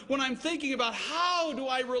wisdom when I'm thinking about how do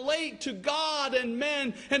I relate to God and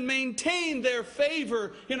men and maintain their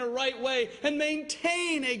favor in a right way and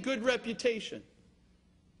maintain a good reputation.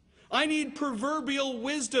 I need proverbial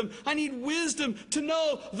wisdom. I need wisdom to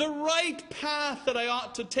know the right path that I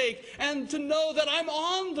ought to take and to know that I'm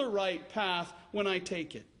on the right path when I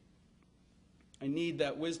take it. I need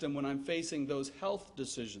that wisdom when I'm facing those health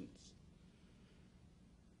decisions.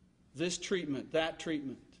 This treatment, that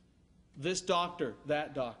treatment. This doctor,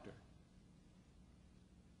 that doctor.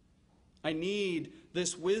 I need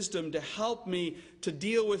this wisdom to help me to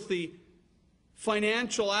deal with the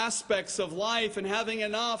financial aspects of life and having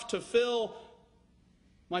enough to fill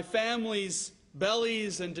my family's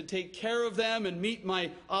bellies and to take care of them and meet my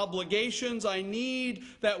obligations. I need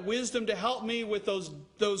that wisdom to help me with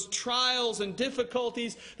those trials and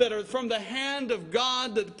difficulties that are from the hand of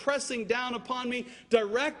God, that pressing down upon me,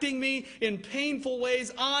 directing me in painful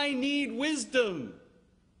ways. I need wisdom.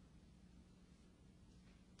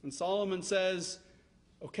 And Solomon says,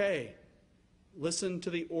 okay, listen to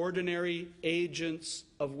the ordinary agents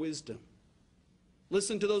of wisdom.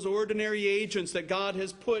 Listen to those ordinary agents that God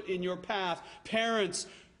has put in your path. Parents,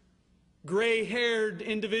 gray-haired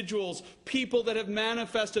individuals, people that have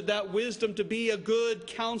manifested that wisdom to be a good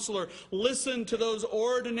counselor. Listen to those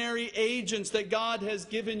ordinary agents that God has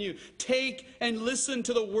given you. Take and listen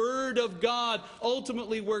to the Word of God,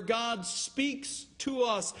 ultimately where God speaks to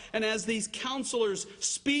us, and as these counselors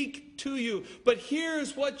speak to you. But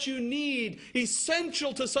here's what you need,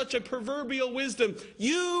 essential to such a proverbial wisdom.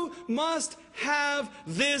 You must have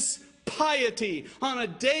this piety on a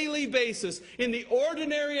daily basis in the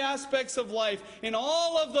ordinary aspects of life, in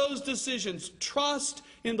all of those decisions. Trust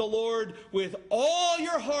in the Lord with all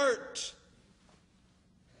your heart.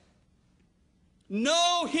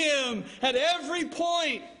 Know him at every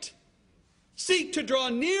point. Seek to draw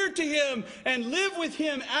near to him and live with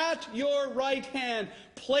him at your right hand.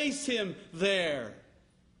 Place him there.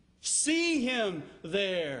 See him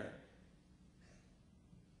there.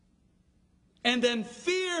 And then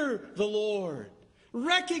fear the Lord.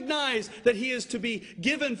 Recognize that he is to be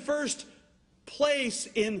given first place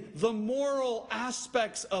in the moral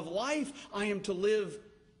aspects of life. I am to live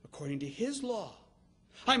according to his law.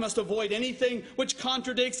 I must avoid anything which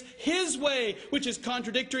contradicts His way, which is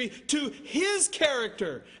contradictory to His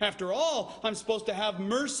character. After all, I'm supposed to have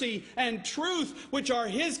mercy and truth, which are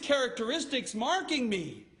His characteristics marking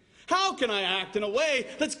me. How can I act in a way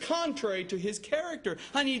that's contrary to His character?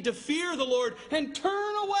 I need to fear the Lord and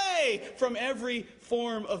turn away from every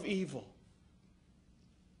form of evil.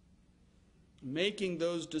 Making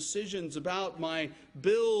those decisions about my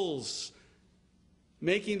bills,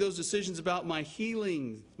 making those decisions about my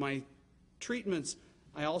healing, my treatments,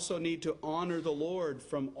 I also need to honor the Lord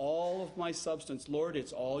from all of my substance. Lord,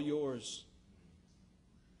 it's all yours.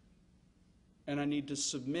 And I need to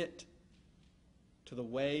submit to the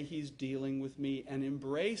way He's dealing with me and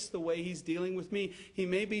embrace the way He's dealing with me. He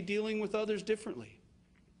may be dealing with others differently.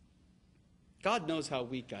 God knows how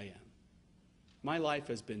weak I am. My life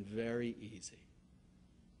has been very easy.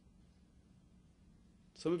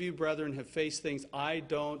 Some of you, brethren, have faced things I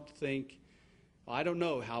don't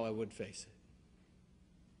know how I would face it.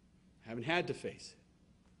 I haven't had to face it.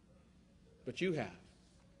 But you have.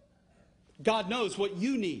 God knows what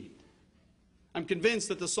you need. I'm convinced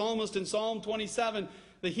that the psalmist in Psalm 27,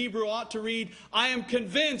 the Hebrew ought to read, I am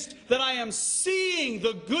convinced that I am seeing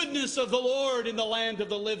the goodness of the Lord in the land of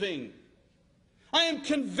the living. I am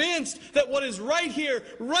convinced that what is right here,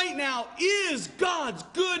 right now, is God's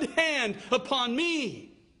good hand upon me.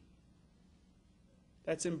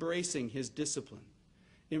 That's embracing His discipline,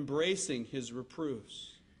 embracing His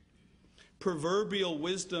reproofs. Proverbial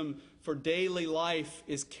wisdom for daily life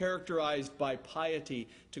is characterized by piety.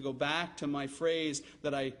 To go back to my phrase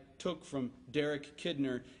that I took from Derek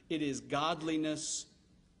Kidner, it is godliness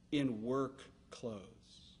in work clothes.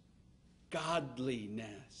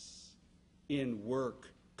 Godliness in work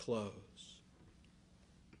clothes.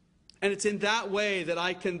 And it's in that way that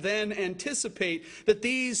I can then anticipate that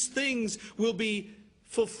these things will be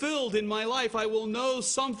fulfilled in my life. I will know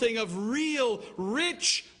something of real,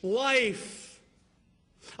 rich life.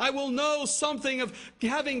 I will know something of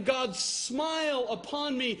having God smile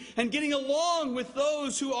upon me and getting along with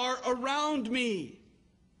those who are around me.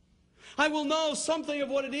 I will know something of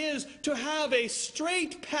what it is to have a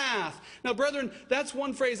straight path. Now, brethren, that's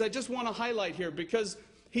one phrase I just want to highlight here, because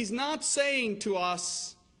He's not saying to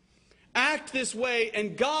us, act this way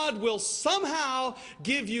and God will somehow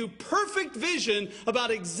give you perfect vision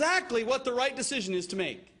about exactly what the right decision is to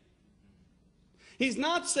make. He's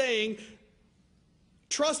not saying,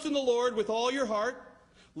 trust in the Lord with all your heart,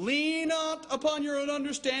 lean not upon your own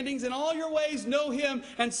understandings, in all your ways know Him,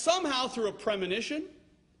 and somehow through a premonition,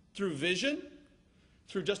 through vision,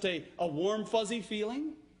 through just a warm fuzzy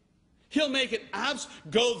feeling, He'll make it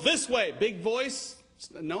go this way. Big voice.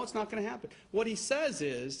 No, it's not going to happen. What He says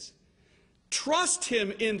is, trust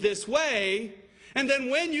Him in this way, and then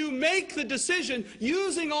when you make the decision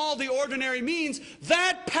using all the ordinary means,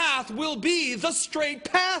 that path will be the straight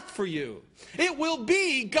path for you. It will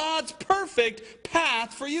be God's perfect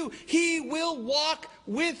path for you. He will walk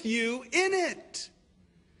with you in it.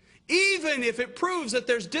 Even if it proves that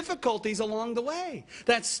there's difficulties along the way,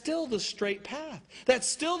 that's still the straight path. That's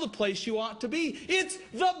still the place you ought to be. It's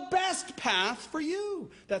the best path for you.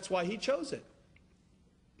 That's why He chose it.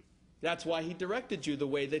 That's why He directed you the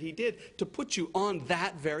way that He did, to put you on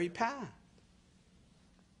that very path.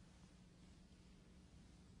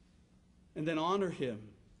 And then honor Him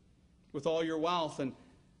with all your wealth, and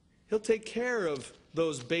He'll take care of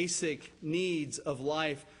those basic needs of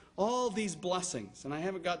life. All these blessings, and I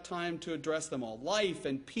haven't got time to address them all. Life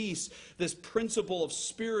and peace, this principle of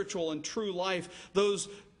spiritual and true life, those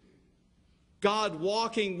God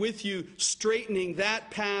walking with you, straightening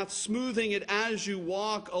that path, smoothing it as you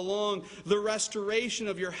walk along, the restoration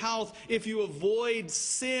of your health. If you avoid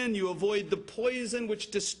sin, you avoid the poison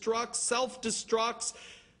which destructs, self-destructs.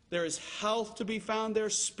 There is health to be found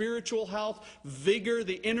there, spiritual health, vigor,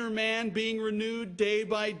 the inner man being renewed day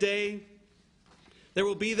by day. There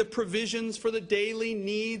will be the provisions for the daily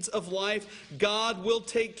needs of life. God will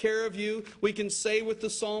take care of you. We can say with the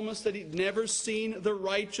psalmist that he'd never seen the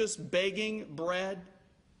righteous begging bread.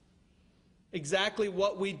 Exactly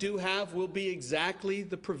what we do have will be exactly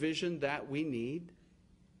the provision that we need.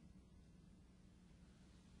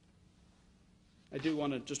 I do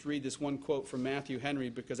want to just read this one quote from Matthew Henry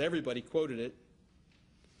because everybody quoted it.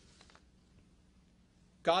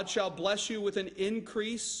 God shall bless you with an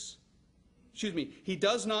increase. He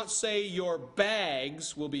does not say your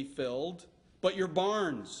bags will be filled, but your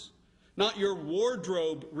barns. Not your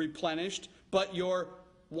wardrobe replenished, but your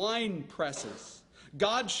wine presses.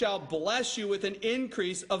 God shall bless you with an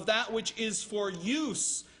increase of that which is for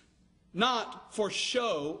use, not for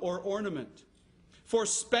show or ornament. for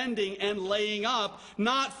spending and laying up,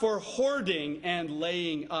 not for hoarding and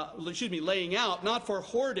laying out, not for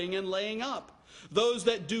hoarding and laying up. Those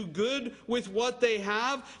that do good with what they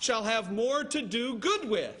have shall have more to do good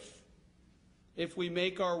with. If we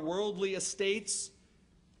make our worldly estates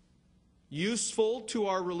useful to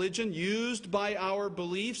our religion, used by our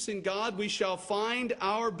beliefs in God, we shall find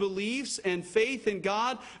our beliefs and faith in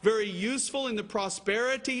God very useful in the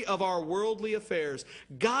prosperity of our worldly affairs.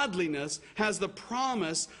 Godliness has the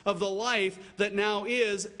promise of the life that now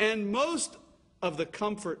is, and most of the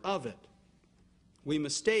comfort of it. We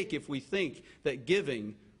mistake if we think that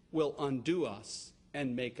giving will undo us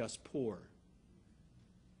and make us poor.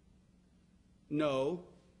 No,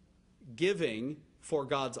 giving for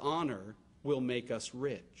God's honor will make us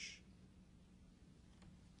rich.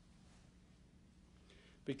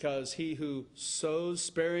 Because he who sows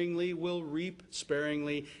sparingly will reap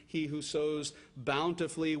sparingly. He who sows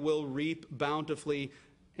bountifully will reap bountifully.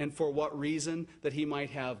 And for what reason? That he might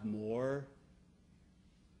have more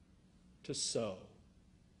to sow.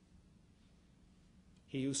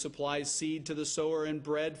 He who supplies seed to the sower and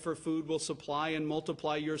bread for food will supply and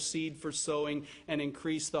multiply your seed for sowing and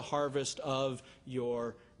increase the harvest of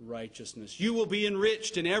your righteousness. You will be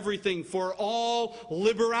enriched in everything for all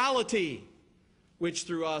liberality, which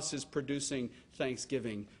through us is producing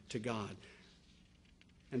thanksgiving to God.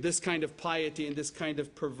 And this kind of piety and this kind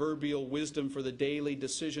of proverbial wisdom for the daily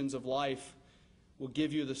decisions of life will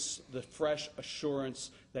give you the fresh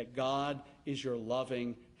assurance that God is your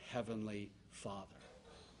loving heavenly Father.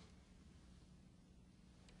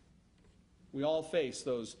 We all face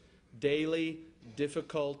those daily,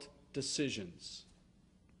 difficult decisions.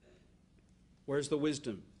 Where's the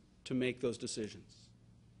wisdom to make those decisions?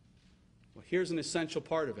 Well, here's an essential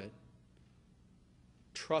part of it.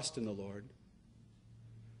 Trust in the Lord.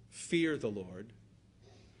 Fear the Lord.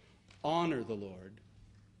 Honor the Lord.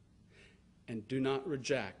 And do not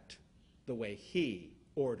reject the way He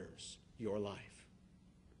orders your life.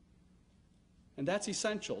 And that's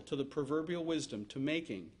essential to the proverbial wisdom to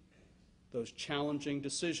making those challenging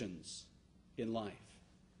decisions in life.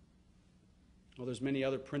 Well, there's many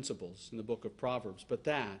other principles in the book of Proverbs, but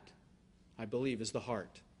that, I believe, is the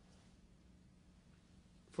heart.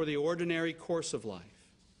 For the ordinary course of life,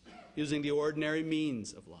 using the ordinary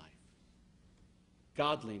means of life,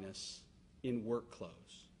 godliness in work clothes.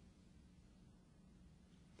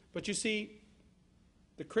 But you see,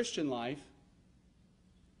 the Christian life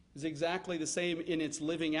is exactly the same in its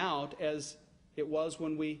living out as it was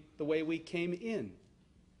the way we came in.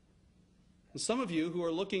 And some of you who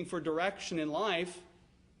are looking for direction in life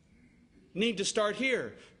need to start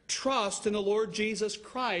here. Trust in the Lord Jesus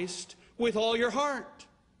Christ with all your heart.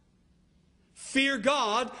 Fear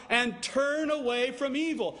God and turn away from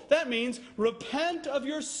evil. That means repent of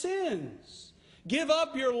your sins. Give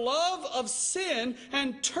up your love of sin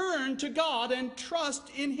and turn to God and trust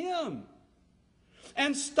in Him.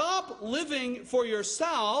 And stop living for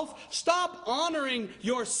yourself. Stop honoring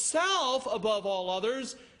yourself above all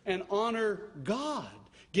others and honor God.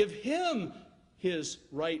 Give Him His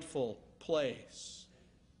rightful place.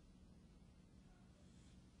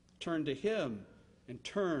 Turn to Him and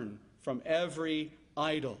turn from every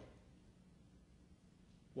idol.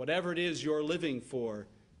 Whatever it is you're living for,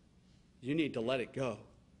 you need to let it go,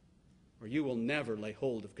 or you will never lay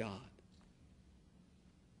hold of God.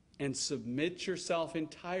 And submit yourself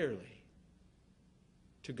entirely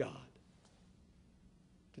to God,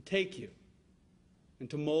 to take you and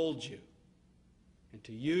to mold you and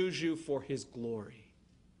to use you for His glory.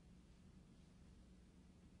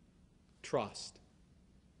 Trust.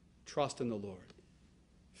 Trust in the Lord.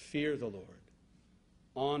 Fear the Lord.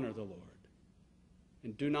 Honor the Lord.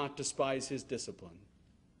 And do not despise His discipline,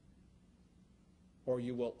 or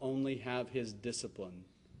you will only have His discipline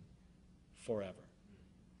forever.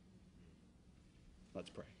 Let's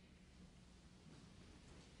pray.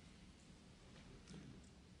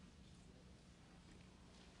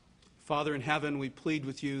 Father in heaven, we plead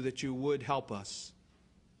with you that you would help us.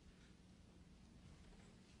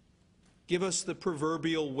 Give us the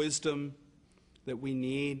proverbial wisdom that we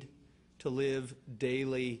need to live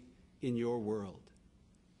daily in your world.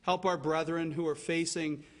 Help our brethren who are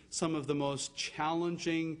facing some of the most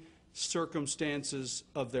challenging circumstances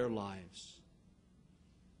of their lives.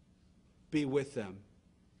 Be with them.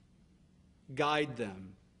 Guide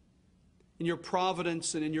them. In your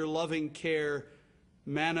providence and in your loving care,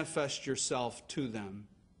 manifest yourself to them.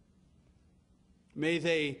 May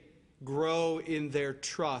they grow in their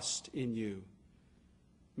trust in you.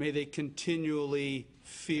 May they continually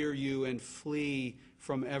fear you and flee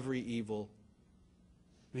from every evil.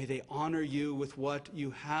 May they honor you with what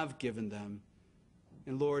you have given them.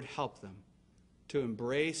 And Lord, help them to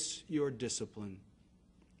embrace your discipline.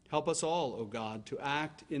 Help us all, O God, to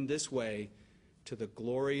act in this way to the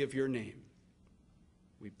glory of your name.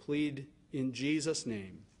 We plead in Jesus'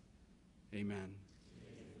 name. Amen.